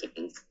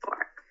looking for.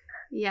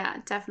 Yeah,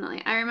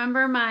 definitely. I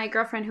remember my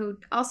girlfriend who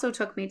also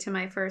took me to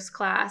my first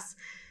class.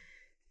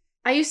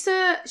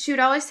 She would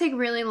always take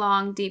really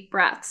long, deep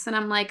breaths. And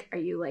I'm like, are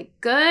you like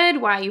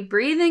good? Why are you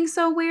breathing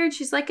so weird?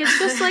 She's like, it's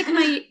just like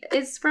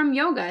it's from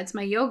yoga. It's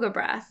my yoga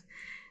breath.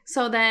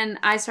 So then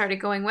I started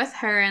going with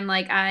her, and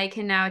like, I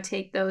can now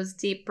take those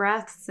deep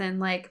breaths.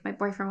 And like, my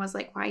boyfriend was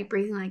like, why are you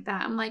breathing like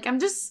that? I'm like,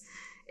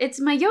 it's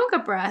my yoga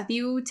breath.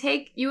 You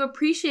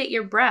appreciate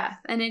your breath,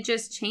 and it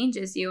just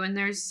changes you. And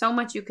there's so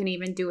much you can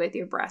even do with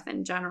your breath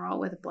in general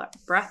with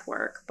breath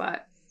work.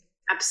 But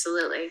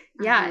absolutely.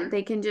 Yeah,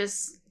 they can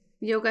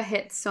yoga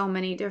hits so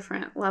many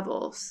different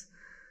levels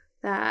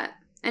that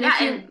And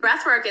and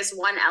breath work is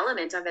one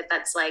element of it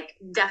that's like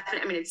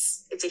definitely, I mean,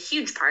 it's a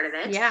huge part of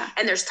it. Yeah.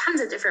 And there's tons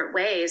of different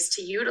ways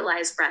to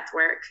utilize breath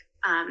work.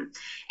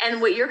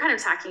 And what you're kind of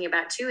talking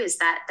about too is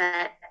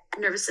that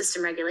nervous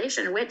system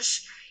regulation,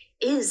 which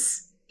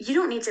is, you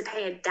don't need to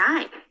pay a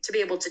dime to be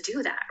able to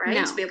do that, right?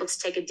 No. To be able to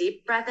take a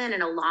deep breath in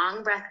and a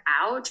long breath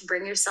out, to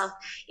bring yourself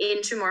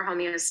into more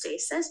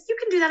homeostasis. You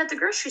can do that at the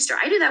grocery store.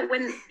 I do that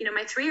when,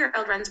 my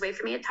 3-year-old runs away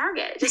from me at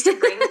Target, just to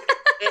bring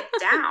it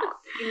down.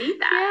 You need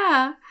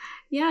that.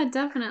 Yeah,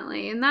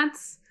 definitely. And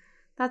that's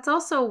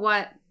also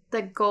what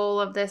the goal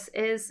of this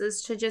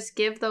is to just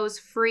give those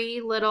free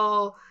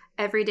little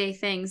everyday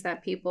things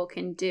that people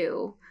can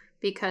do,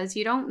 because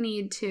you don't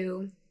need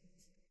to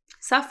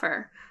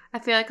suffer. I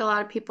feel like a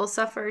lot of people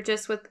suffer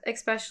just with,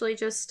 especially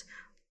just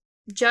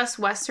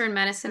Western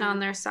medicine on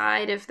their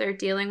side. If they're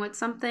dealing with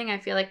something, I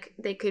feel like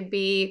they could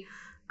be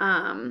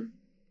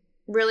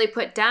really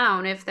put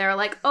down if they're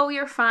like, oh,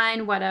 you're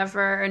fine,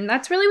 whatever. And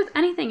that's really with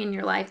anything in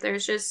your life.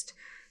 There's just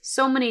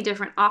so many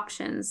different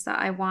options that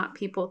I want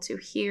people to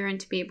hear and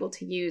to be able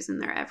to use in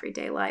their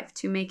everyday life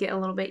to make it a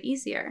little bit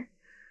easier.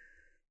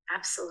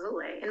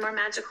 Absolutely. And more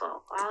magical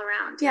all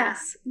around.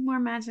 Yes, more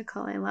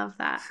magical. I love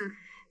that.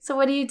 So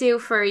what do you do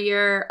for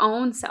your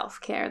own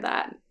self-care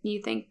that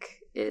you think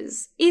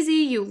is easy,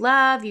 you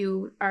love,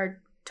 you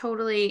are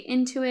totally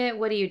into it?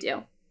 What do you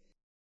do?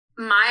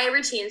 My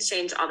routines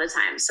change all the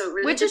time. So it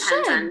really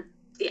depends on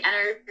the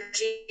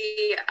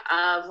energy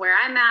of where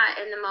I'm at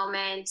in the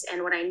moment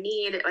and what I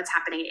need, what's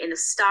happening in the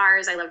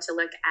stars. I love to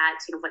look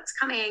at, what's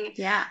coming.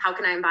 Yeah. How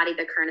can I embody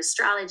the current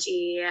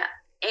astrology?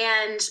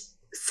 And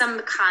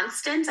some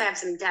constants. I have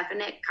some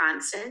definite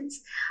constants.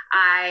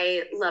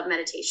 I love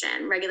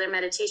meditation. Regular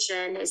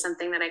meditation is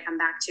something that I come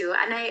back to.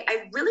 And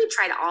I really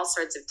tried all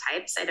sorts of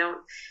types. I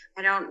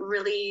don't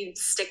really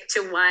stick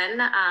to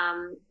one,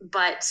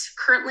 but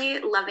currently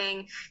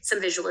loving some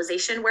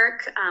visualization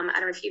work. I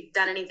don't know if you've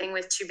done anything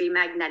with To Be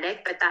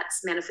Magnetic, but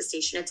that's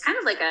manifestation. It's kind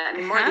of like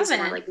these are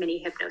more like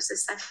mini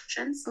hypnosis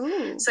sessions.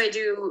 Ooh. So I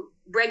do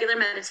regular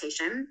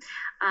meditation.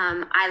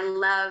 I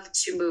love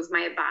to move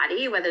my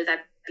body, whether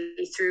that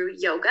be through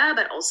yoga,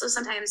 but also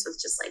sometimes with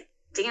just like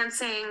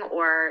dancing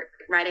or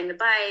riding the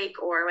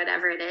bike or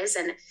whatever it is.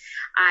 And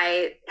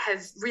I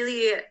have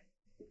really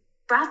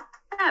brought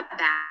that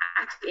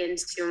back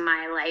into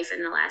my life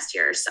in the last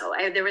year or so.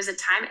 There was a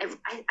time, I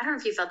don't know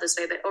if you felt this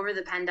way, but over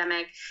the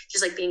pandemic,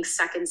 just like being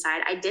stuck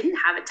inside, I didn't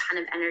have a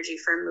ton of energy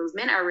for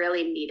movement. I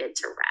really needed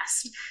to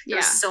rest. There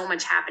was so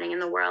much happening in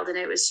the world, and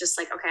it was just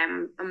like, okay,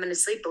 I'm going to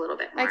sleep a little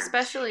bit more.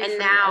 Especially, and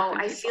now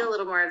I feel a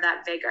little more of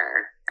that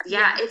vigor.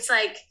 Yeah. It's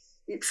like,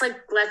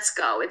 let's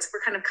go.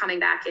 We're kind of coming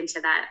back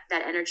into that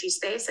energy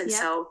space. And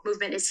so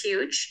movement is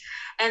huge.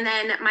 And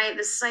then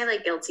this is my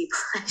like guilty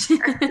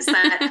pleasure is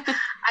that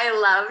I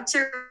love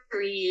to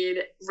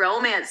read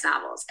romance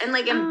novels and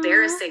like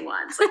embarrassing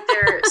ones. Like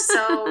they're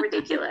so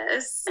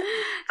ridiculous,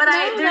 but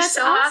they're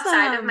so awesome.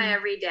 Outside of my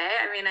everyday.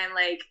 I mean, I'm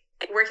like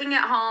working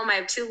at home. I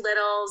have 2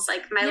 littles.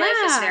 Like my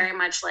life is very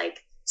much like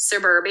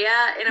suburbia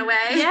in a way.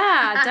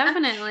 Yeah,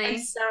 definitely.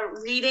 And so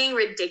reading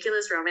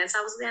ridiculous romance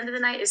novels at the end of the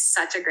night is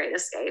such a great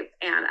escape,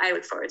 and I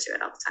look forward to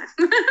it all the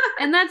time.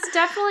 And that's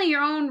definitely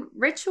your own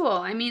ritual.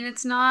 I mean,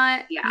 it's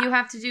not you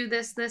have to do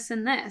this, this,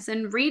 and this.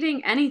 And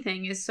reading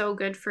anything is so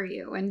good for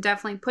you and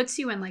definitely puts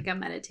you in like a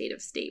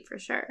meditative state for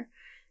sure.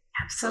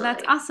 Absolutely. So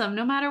that's awesome,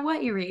 no matter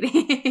what you're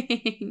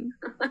reading.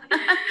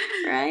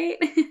 Right?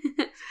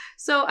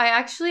 So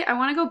I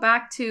want to go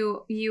back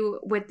to you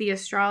with the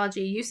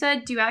astrology. You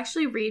said, do you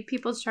actually read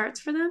people's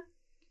charts for them?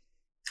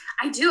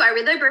 I do. I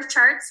read their birth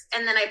charts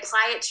and then I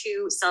apply it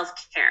to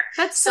self-care.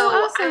 That's so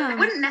awesome. I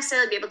wouldn't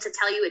necessarily be able to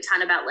tell you a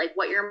ton about like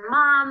what your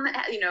mom,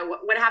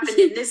 what happened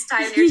in this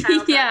time in your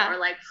childhood or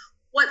like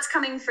what's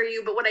coming for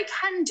you. But what I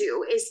can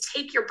do is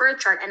take your birth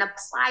chart and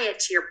apply it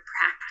to your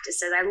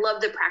practices. I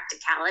love the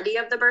practicality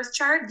of the birth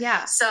chart.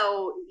 Yeah.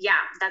 So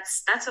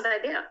that's what I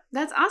do.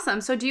 That's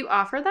awesome. So do you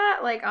offer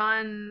that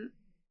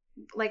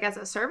like as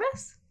a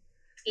service?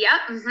 Yep.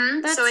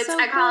 Mm-hmm. So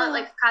I call it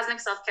like cosmic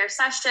self-care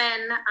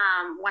session.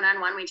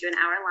 One-on-one, we do an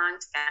hour long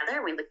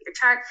together. We look at your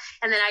chart,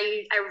 and then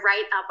I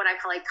write up what I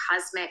call like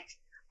cosmic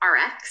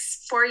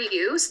RX for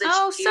you, so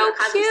that you do a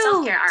cosmic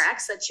self-care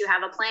RX, so that you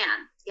have a plan.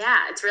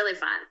 Yeah, it's really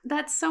fun.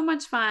 That's so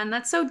much fun.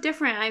 That's so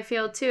different, I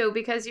feel too,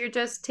 because you're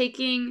just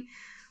taking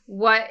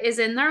what is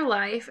in their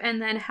life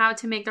and then how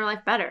to make their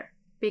life better,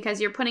 because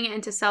you're putting it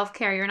into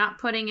self-care. You're not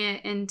putting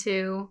it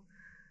into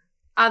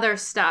other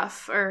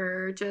stuff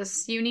or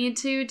just you need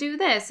to do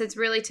this. It's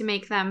really to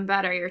make them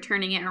better. You're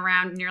turning it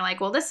around and you're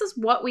like, well, this is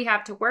what we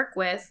have to work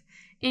with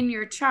in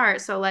your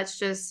chart, so let's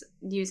just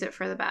use it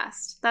for the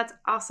best. That's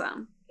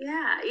awesome.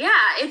 Yeah.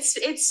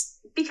 It's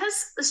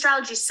because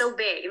astrology is so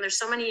big and there's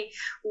so many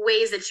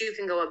ways that you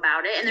can go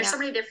about it. And there's so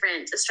many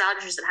different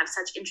astrologers that have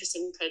such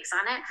interesting takes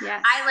on it.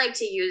 Yes. I like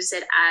to use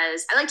it I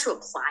like to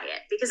apply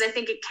it because I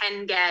think it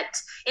can get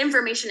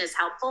information is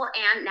helpful.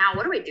 And now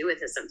what do we do with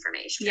this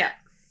information? Yeah.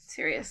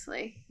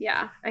 Seriously.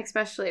 Yeah.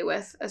 Especially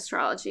with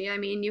astrology. I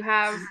mean, you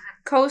have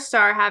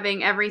CoStar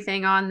having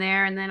everything on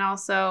there, and then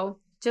also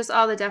just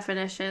all the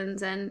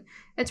definitions. And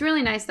it's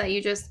really nice that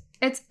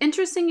it's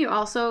interesting you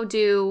also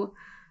do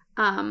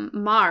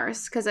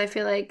Mars, because I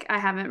feel like I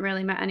haven't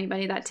really met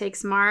anybody that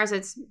takes Mars.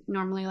 It's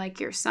normally like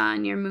your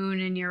sun, your moon,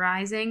 and your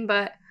rising,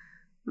 but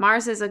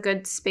Mars is a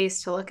good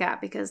space to look at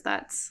because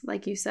that's,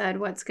 like you said,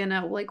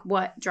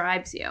 what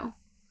drives you.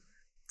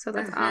 So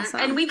that's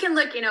awesome. And we can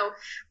look,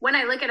 when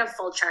I look at a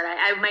full chart,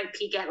 I might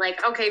peek at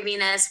like, okay,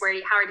 Venus,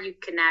 how do you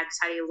connect?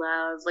 How do you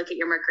love? Look at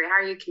your Mercury. How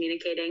are you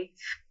communicating?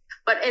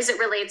 But as it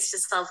relates to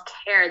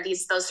self-care,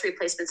 those 3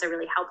 placements are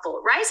really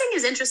helpful. Rising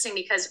is interesting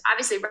because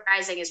obviously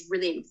rising is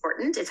really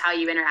important. It's how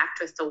you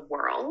interact with the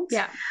world.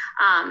 Yeah.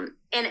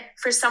 And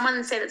for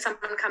someone, say that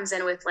someone comes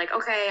in with like,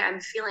 okay, I'm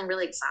feeling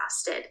really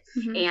exhausted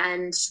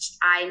and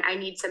I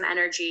need some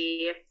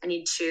energy. I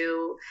need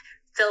to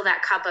fill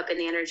that cup up in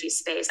the energy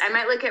space. I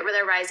might look at where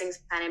their rising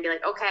sign and be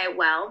like, okay,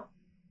 well,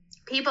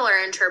 people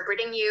are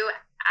interpreting you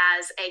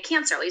as a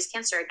Cancer, I'll use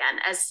Cancer again,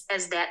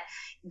 as that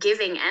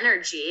giving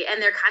energy,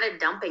 and they're kind of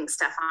dumping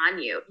stuff on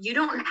you. You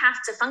don't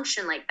have to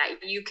function like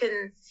that. You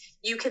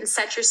can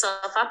set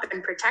yourself up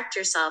and protect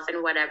yourself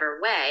in whatever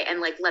way. And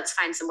like, let's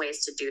find some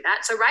ways to do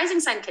that. So rising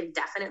sign can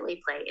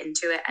definitely play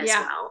into it as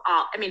well.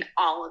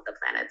 All of the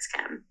planets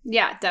can.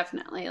 Yeah,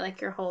 definitely.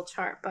 Like your whole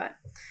chart, but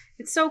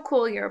it's so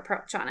cool, your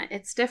approach on it.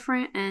 It's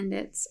different and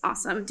it's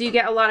awesome. Do you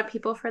get a lot of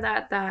people for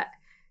that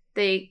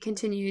they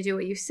continue to do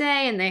what you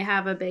say and they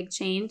have a big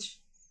change?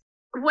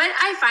 What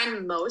I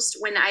find most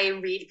when I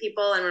read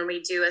people and when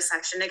we do a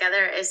session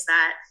together is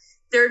that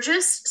they're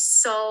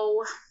just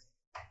so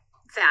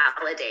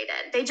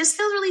validated. They just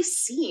feel really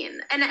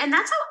seen. And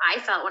that's how I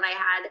felt when I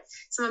had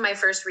some of my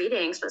first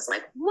readings, was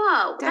like,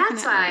 whoa, Definitely.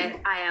 That's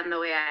why I am the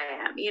way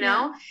I am,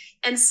 know?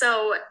 And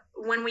so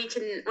when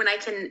I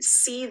can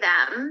see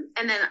them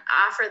and then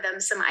offer them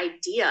some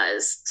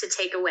ideas to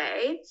take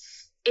away,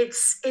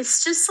 it's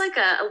just like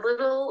a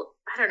little,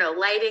 I don't know,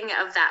 lighting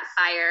of that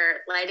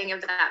fire, lighting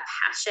of that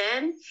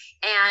passion.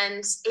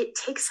 And it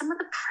takes some of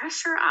the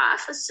pressure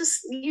off. It's just,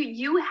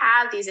 you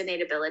have these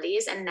innate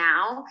abilities and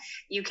now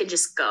you can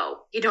just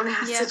go. You don't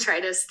have to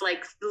try to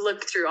like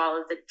look through all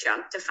of the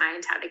junk to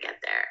find how to get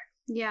there.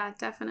 Yeah,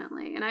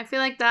 definitely. And I feel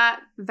like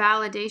that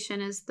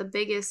validation is the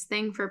biggest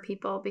thing for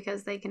people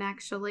because they can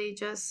actually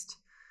just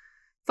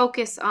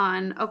focus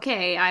on,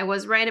 okay, I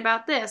was right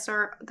about this,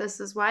 or this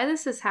is why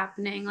this is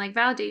happening. Like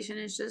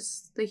validation is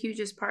just the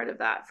hugest part of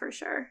that for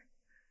sure.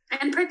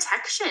 And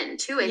protection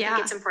too. I think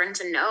it's important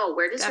to know,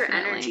 where does your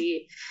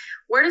energy,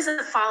 where does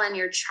it fall in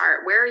your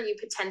chart? Where are you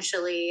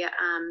potentially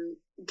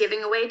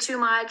giving away too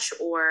much,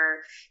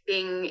 or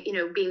being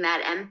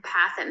that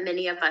empath that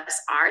many of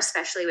us are,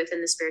 especially within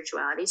the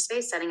spirituality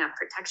space, setting up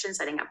protection,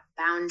 setting up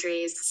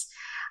boundaries,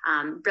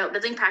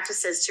 building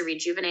practices to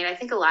rejuvenate. I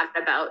think a lot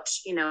about,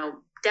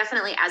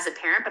 definitely as a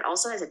parent, but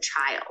also as a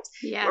child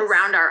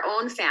around our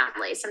own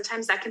family.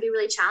 Sometimes that can be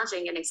really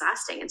challenging and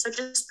exhausting. And so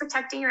just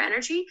protecting your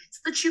energy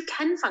so that you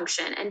can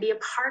function and be a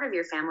part of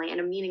your family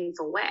in a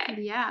meaningful way.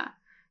 Yeah.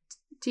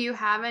 Do you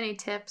have any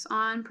tips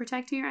on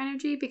protecting your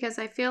energy? Because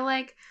I feel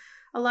like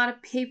a lot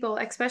of people,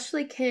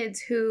 especially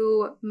kids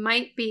who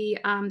might be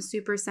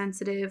super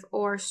sensitive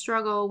or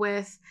struggle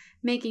with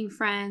making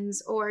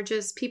friends, or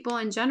just people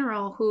in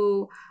general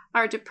who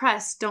are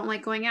depressed, don't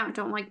like going out,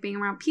 don't like being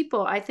around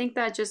people. I think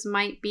that just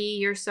might be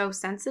you're so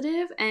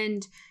sensitive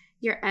and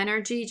your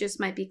energy just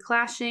might be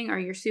clashing, or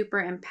you're super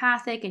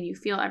empathic and you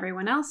feel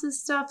everyone else's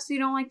stuff, so you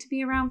don't like to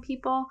be around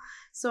people.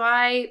 So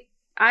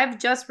I've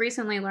just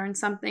recently learned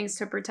some things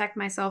to protect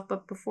myself,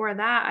 but before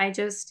that, I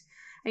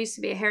used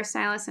to be a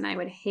hairstylist and I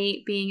would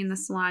hate being in the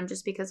salon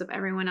just because of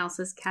everyone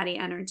else's catty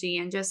energy.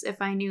 And just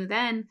if I knew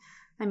then,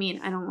 I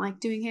don't like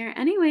doing hair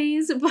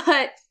anyways,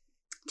 but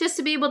just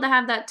to be able to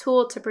have that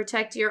tool to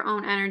protect your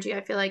own energy,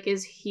 I feel like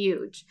is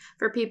huge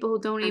for people who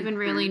don't even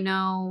really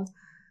know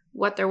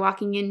what they're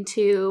walking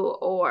into,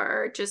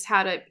 or just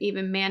how to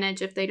even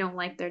manage if they don't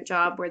like their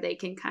job, where they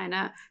can kind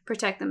of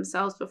protect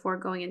themselves before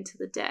going into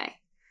the day.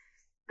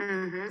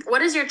 Mm-hmm. What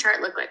does your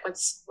chart look like?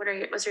 What's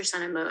your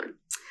sun and moon?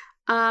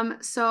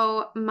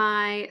 So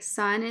my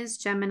sun is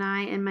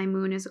Gemini and my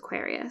moon is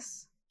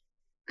Aquarius.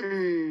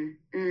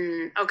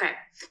 Okay.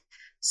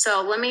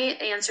 So let me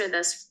answer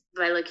this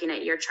by looking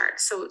at your chart.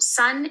 So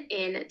sun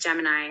in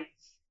Gemini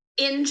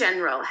in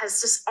general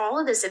has just all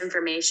of this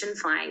information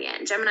flying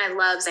in. Gemini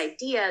loves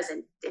ideas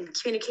and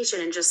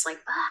communication, and just like,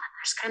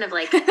 there's kind of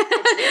like, it's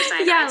an air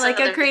sign. Yeah, right? Like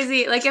so a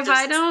crazy, like if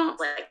I don't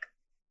like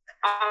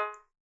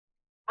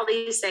all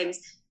these things,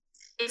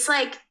 it's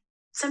like,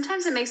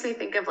 sometimes it makes me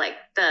think of like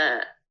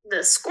the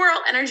squirrel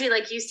energy,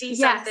 like you see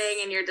something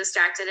and you're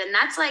distracted, and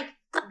that's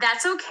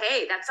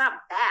okay. That's not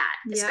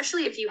bad,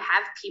 especially if you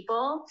have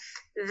people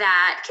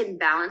that can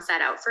balance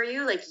that out for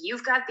you. Like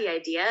you've got the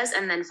ideas,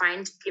 and then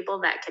find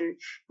people that can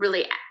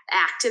really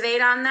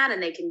activate on that,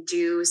 and they can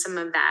do some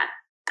of that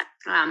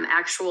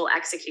actual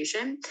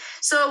execution.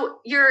 So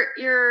you're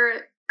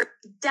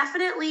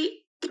definitely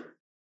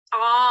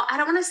I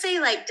don't want to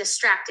say like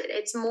distracted.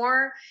 It's just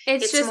more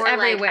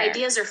everywhere. Like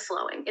ideas are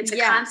flowing. It's a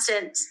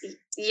constant.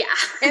 Yeah.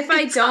 If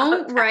I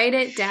don't write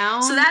it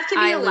down, so that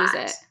can be a lot.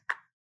 Lose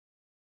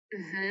it.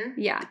 Mm-hmm.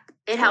 Yeah.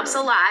 It helps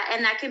a lot.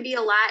 And that can be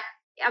a lot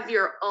of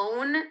your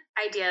own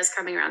ideas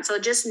coming around. So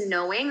just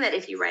knowing that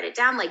if you write it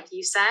down, like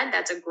you said,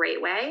 that's a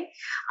great way.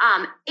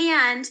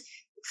 And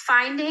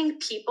finding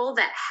people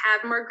that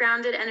have more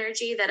grounded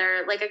energy, that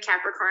are like a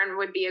Capricorn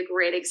would be a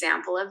great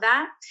example of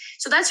that.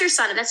 So that's your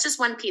sun. And that's just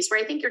one piece. Where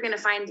I think you're going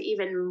to find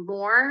even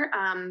more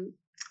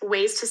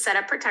ways to set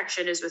up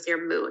protection is with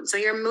your moon. So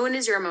your moon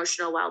is your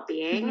emotional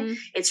well-being. Mm-hmm.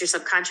 It's your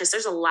subconscious.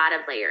 There's a lot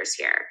of layers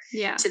here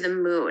to the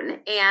moon,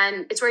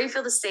 and it's where you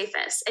feel the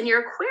safest. And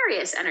your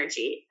Aquarius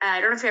energy, I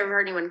don't know if you've ever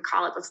heard anyone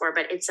call it before,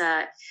 but it's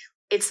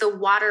the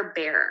water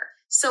bearer.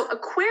 So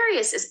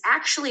Aquarius is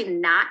actually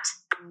not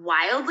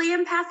wildly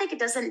empathic. It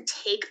doesn't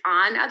take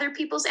on other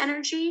people's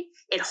energy.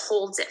 It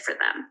holds it for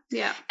them.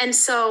 Yeah. And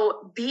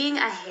so being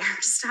a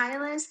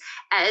hairstylist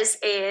as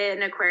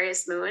an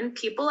Aquarius moon,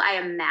 people, I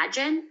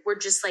imagine,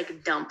 would just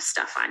like dump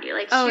stuff on you.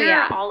 Like, here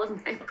are all of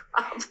my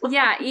problems.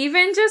 Yeah.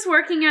 Even just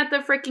working at the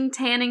freaking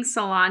tanning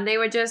salon,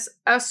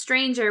 a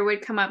stranger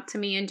would come up to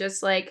me and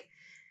just like,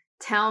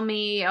 tell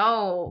me,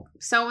 oh,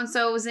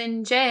 so-and-so's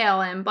in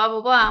jail and blah,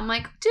 blah, blah. I'm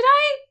like,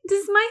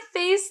 does my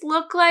face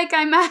look like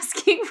I'm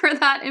asking for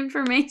that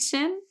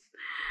information?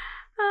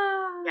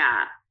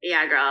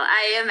 Yeah, girl.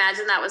 I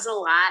imagine that was a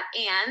lot.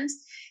 And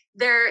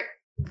they're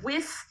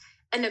with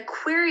an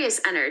Aquarius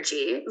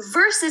energy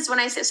versus when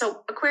I say,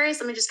 so Aquarius,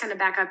 let me just kind of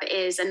back up,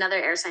 is another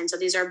air sign. So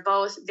these are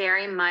both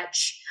very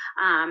much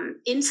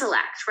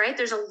intellect, right?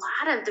 There's a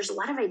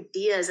lot of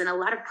ideas and a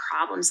lot of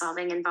problem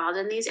solving involved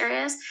in these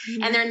areas.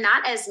 Mm-hmm. And they're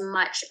not as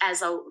much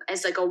as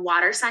like a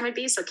water sign would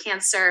be. So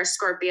Cancer,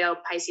 Scorpio,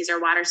 Pisces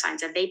are water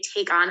signs, and they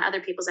take on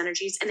other people's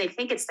energies and they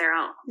think it's their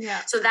own.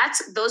 Yeah. So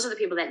those are the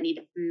people that need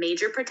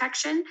major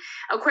protection.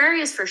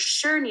 Aquarius for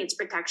sure needs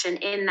protection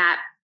in that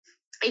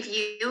if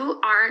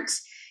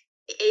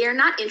you're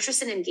not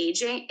interested in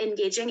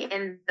engaging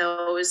in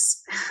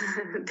those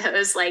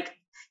like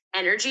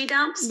energy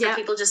dumps for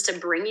people just to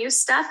bring you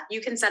stuff, you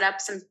can set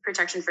up some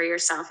protection for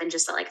yourself and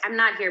just like, I'm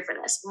not here for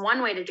this.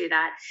 One way to do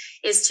that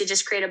is to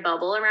just create a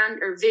bubble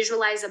around, or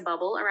visualize a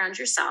bubble around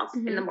yourself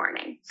in the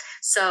morning.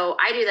 So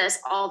I do this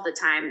all the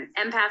time.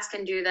 Empaths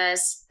can do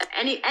this.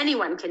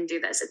 Anyone can do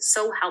this. It's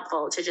so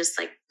helpful to just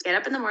like get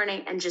up in the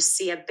morning and just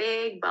see a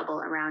big bubble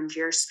around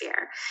your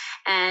sphere.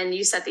 And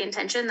you set the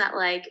intention that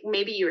like,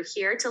 maybe you're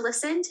here to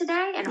listen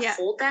today and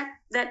hold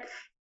that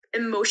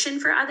emotion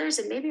for others,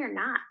 and maybe you're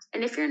not.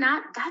 And if you're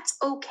not, that's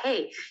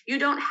okay. You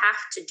don't have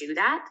to do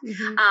that.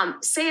 Mm-hmm.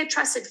 Say a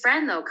trusted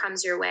friend though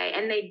comes your way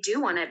and they do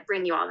want to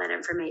bring you all that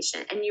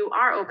information and you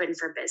are open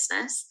for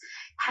business.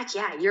 Heck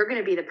yeah, you're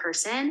going to be the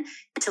person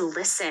to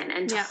listen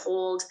and to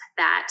hold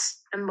that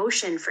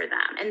emotion for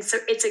them. And so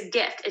it's a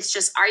gift. It's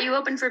just, are you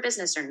open for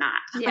business or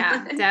not?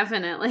 Yeah,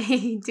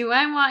 definitely. Do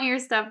I want your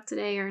stuff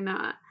today or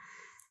not?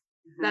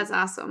 Mm-hmm. That's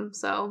awesome.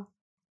 So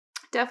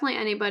definitely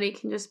anybody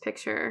can just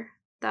picture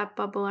that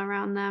bubble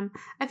around them.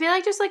 I feel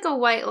like just like a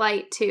white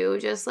light too,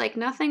 just like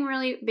nothing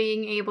really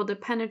being able to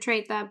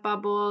penetrate that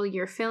bubble.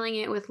 You're filling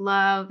it with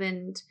love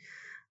and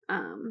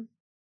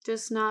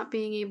just not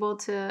being able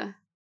to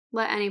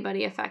let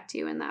anybody affect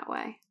you in that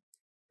way.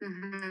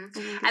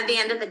 Mm-hmm. At the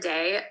end of the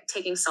day,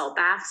 taking salt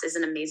baths is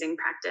an amazing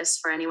practice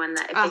for anyone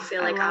that if they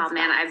feel like, oh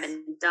man, I've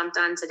been dumped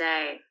on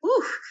today.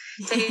 Woo!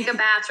 Take a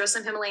bath, throw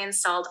some Himalayan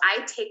salt. I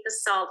take the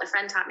salt. A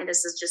friend taught me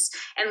this is just,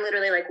 and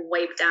literally like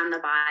wipe down the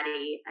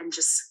body and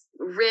just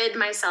rid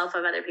myself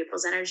of other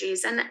people's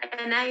energies. And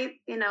I,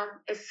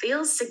 it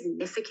feels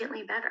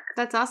significantly better.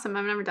 That's awesome.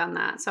 I've never done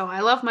that. So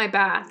I love my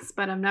baths,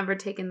 but I've never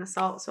taken the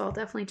salt. So I'll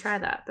definitely try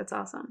that. That's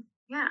awesome.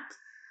 Yeah.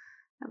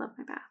 I love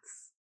my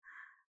baths.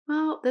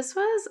 Well, this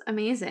was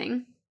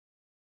amazing.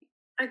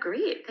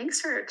 Agreed.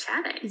 Thanks for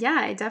chatting. Yeah,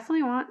 I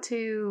definitely want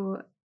to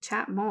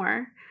chat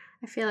more.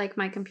 I feel like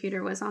my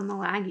computer was on the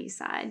laggy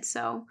side,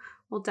 so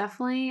we'll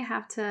definitely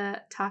have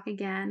to talk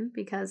again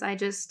because I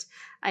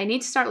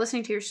need to start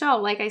listening to your show.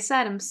 Like I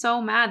said, I'm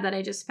so mad that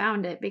I just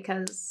found it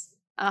because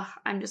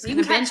I'm just going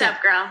to binge it. Catch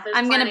up, girl.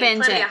 I'm going to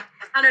binge it.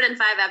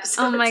 105 episodes.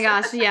 Oh my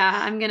gosh,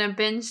 yeah. I'm going to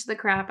binge the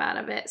crap out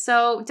of it.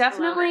 So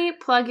definitely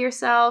plug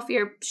yourself,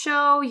 your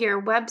show, your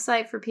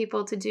website for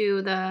people to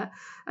do the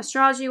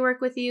astrology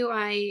work with you.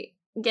 I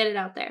get it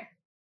out there.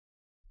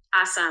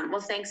 Awesome.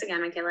 Well, thanks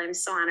again, Michaela. I'm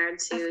so honored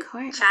to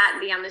chat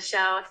and be on the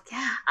show.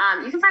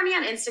 Yeah. You can find me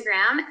on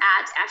Instagram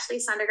at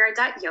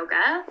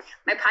ashleysondergaard.yoga.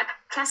 My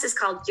podcast is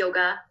called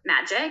Yoga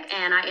Magic,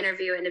 and I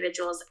interview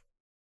individuals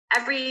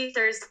every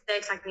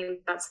Thursday talking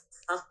about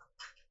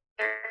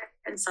self-care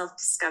and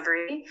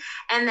self-discovery.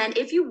 And then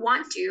if you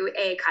want to do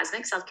a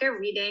cosmic self-care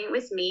reading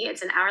with me,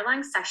 it's an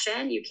hour-long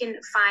session. You can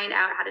find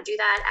out how to do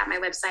that at my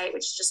website,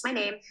 which is just my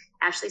name,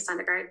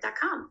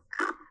 ashleysondergaard.com.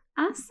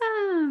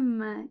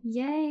 Awesome.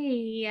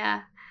 Yay.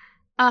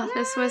 Oh, Yay.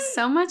 This was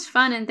so much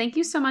fun. And thank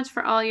you so much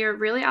for all your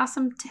really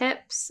awesome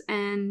tips.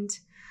 And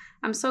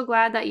I'm so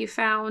glad that you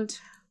found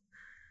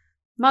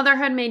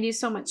motherhood made you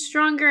so much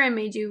stronger and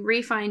made you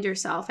re-find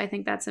yourself. I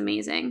think that's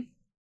amazing.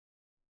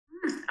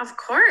 Of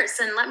course.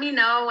 And let me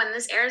know when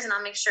this airs, and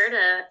I'll make sure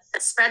to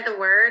spread the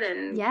word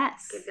and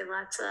give you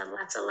lots of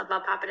love.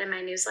 I'll pop it in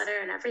my newsletter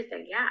and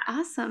everything. Yeah.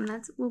 Awesome.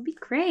 That will be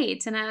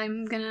great. And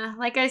I'm going to,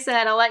 like I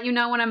said, I'll let you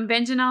know when I'm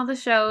binging all the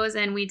shows,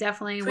 and we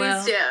definitely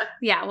will. Please do.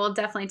 Yeah, we'll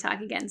definitely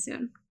talk again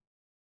soon.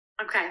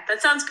 Okay.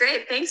 That sounds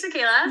great. Thanks,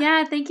 Michaela.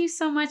 Yeah. Thank you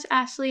so much,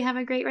 Ashley. Have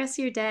a great rest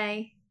of your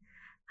day.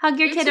 Hug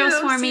your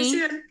kiddos for me. See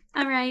you soon.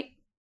 All right.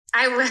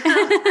 I will.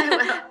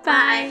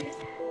 Bye.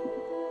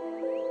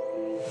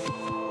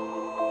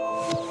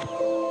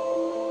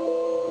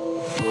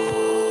 Bye.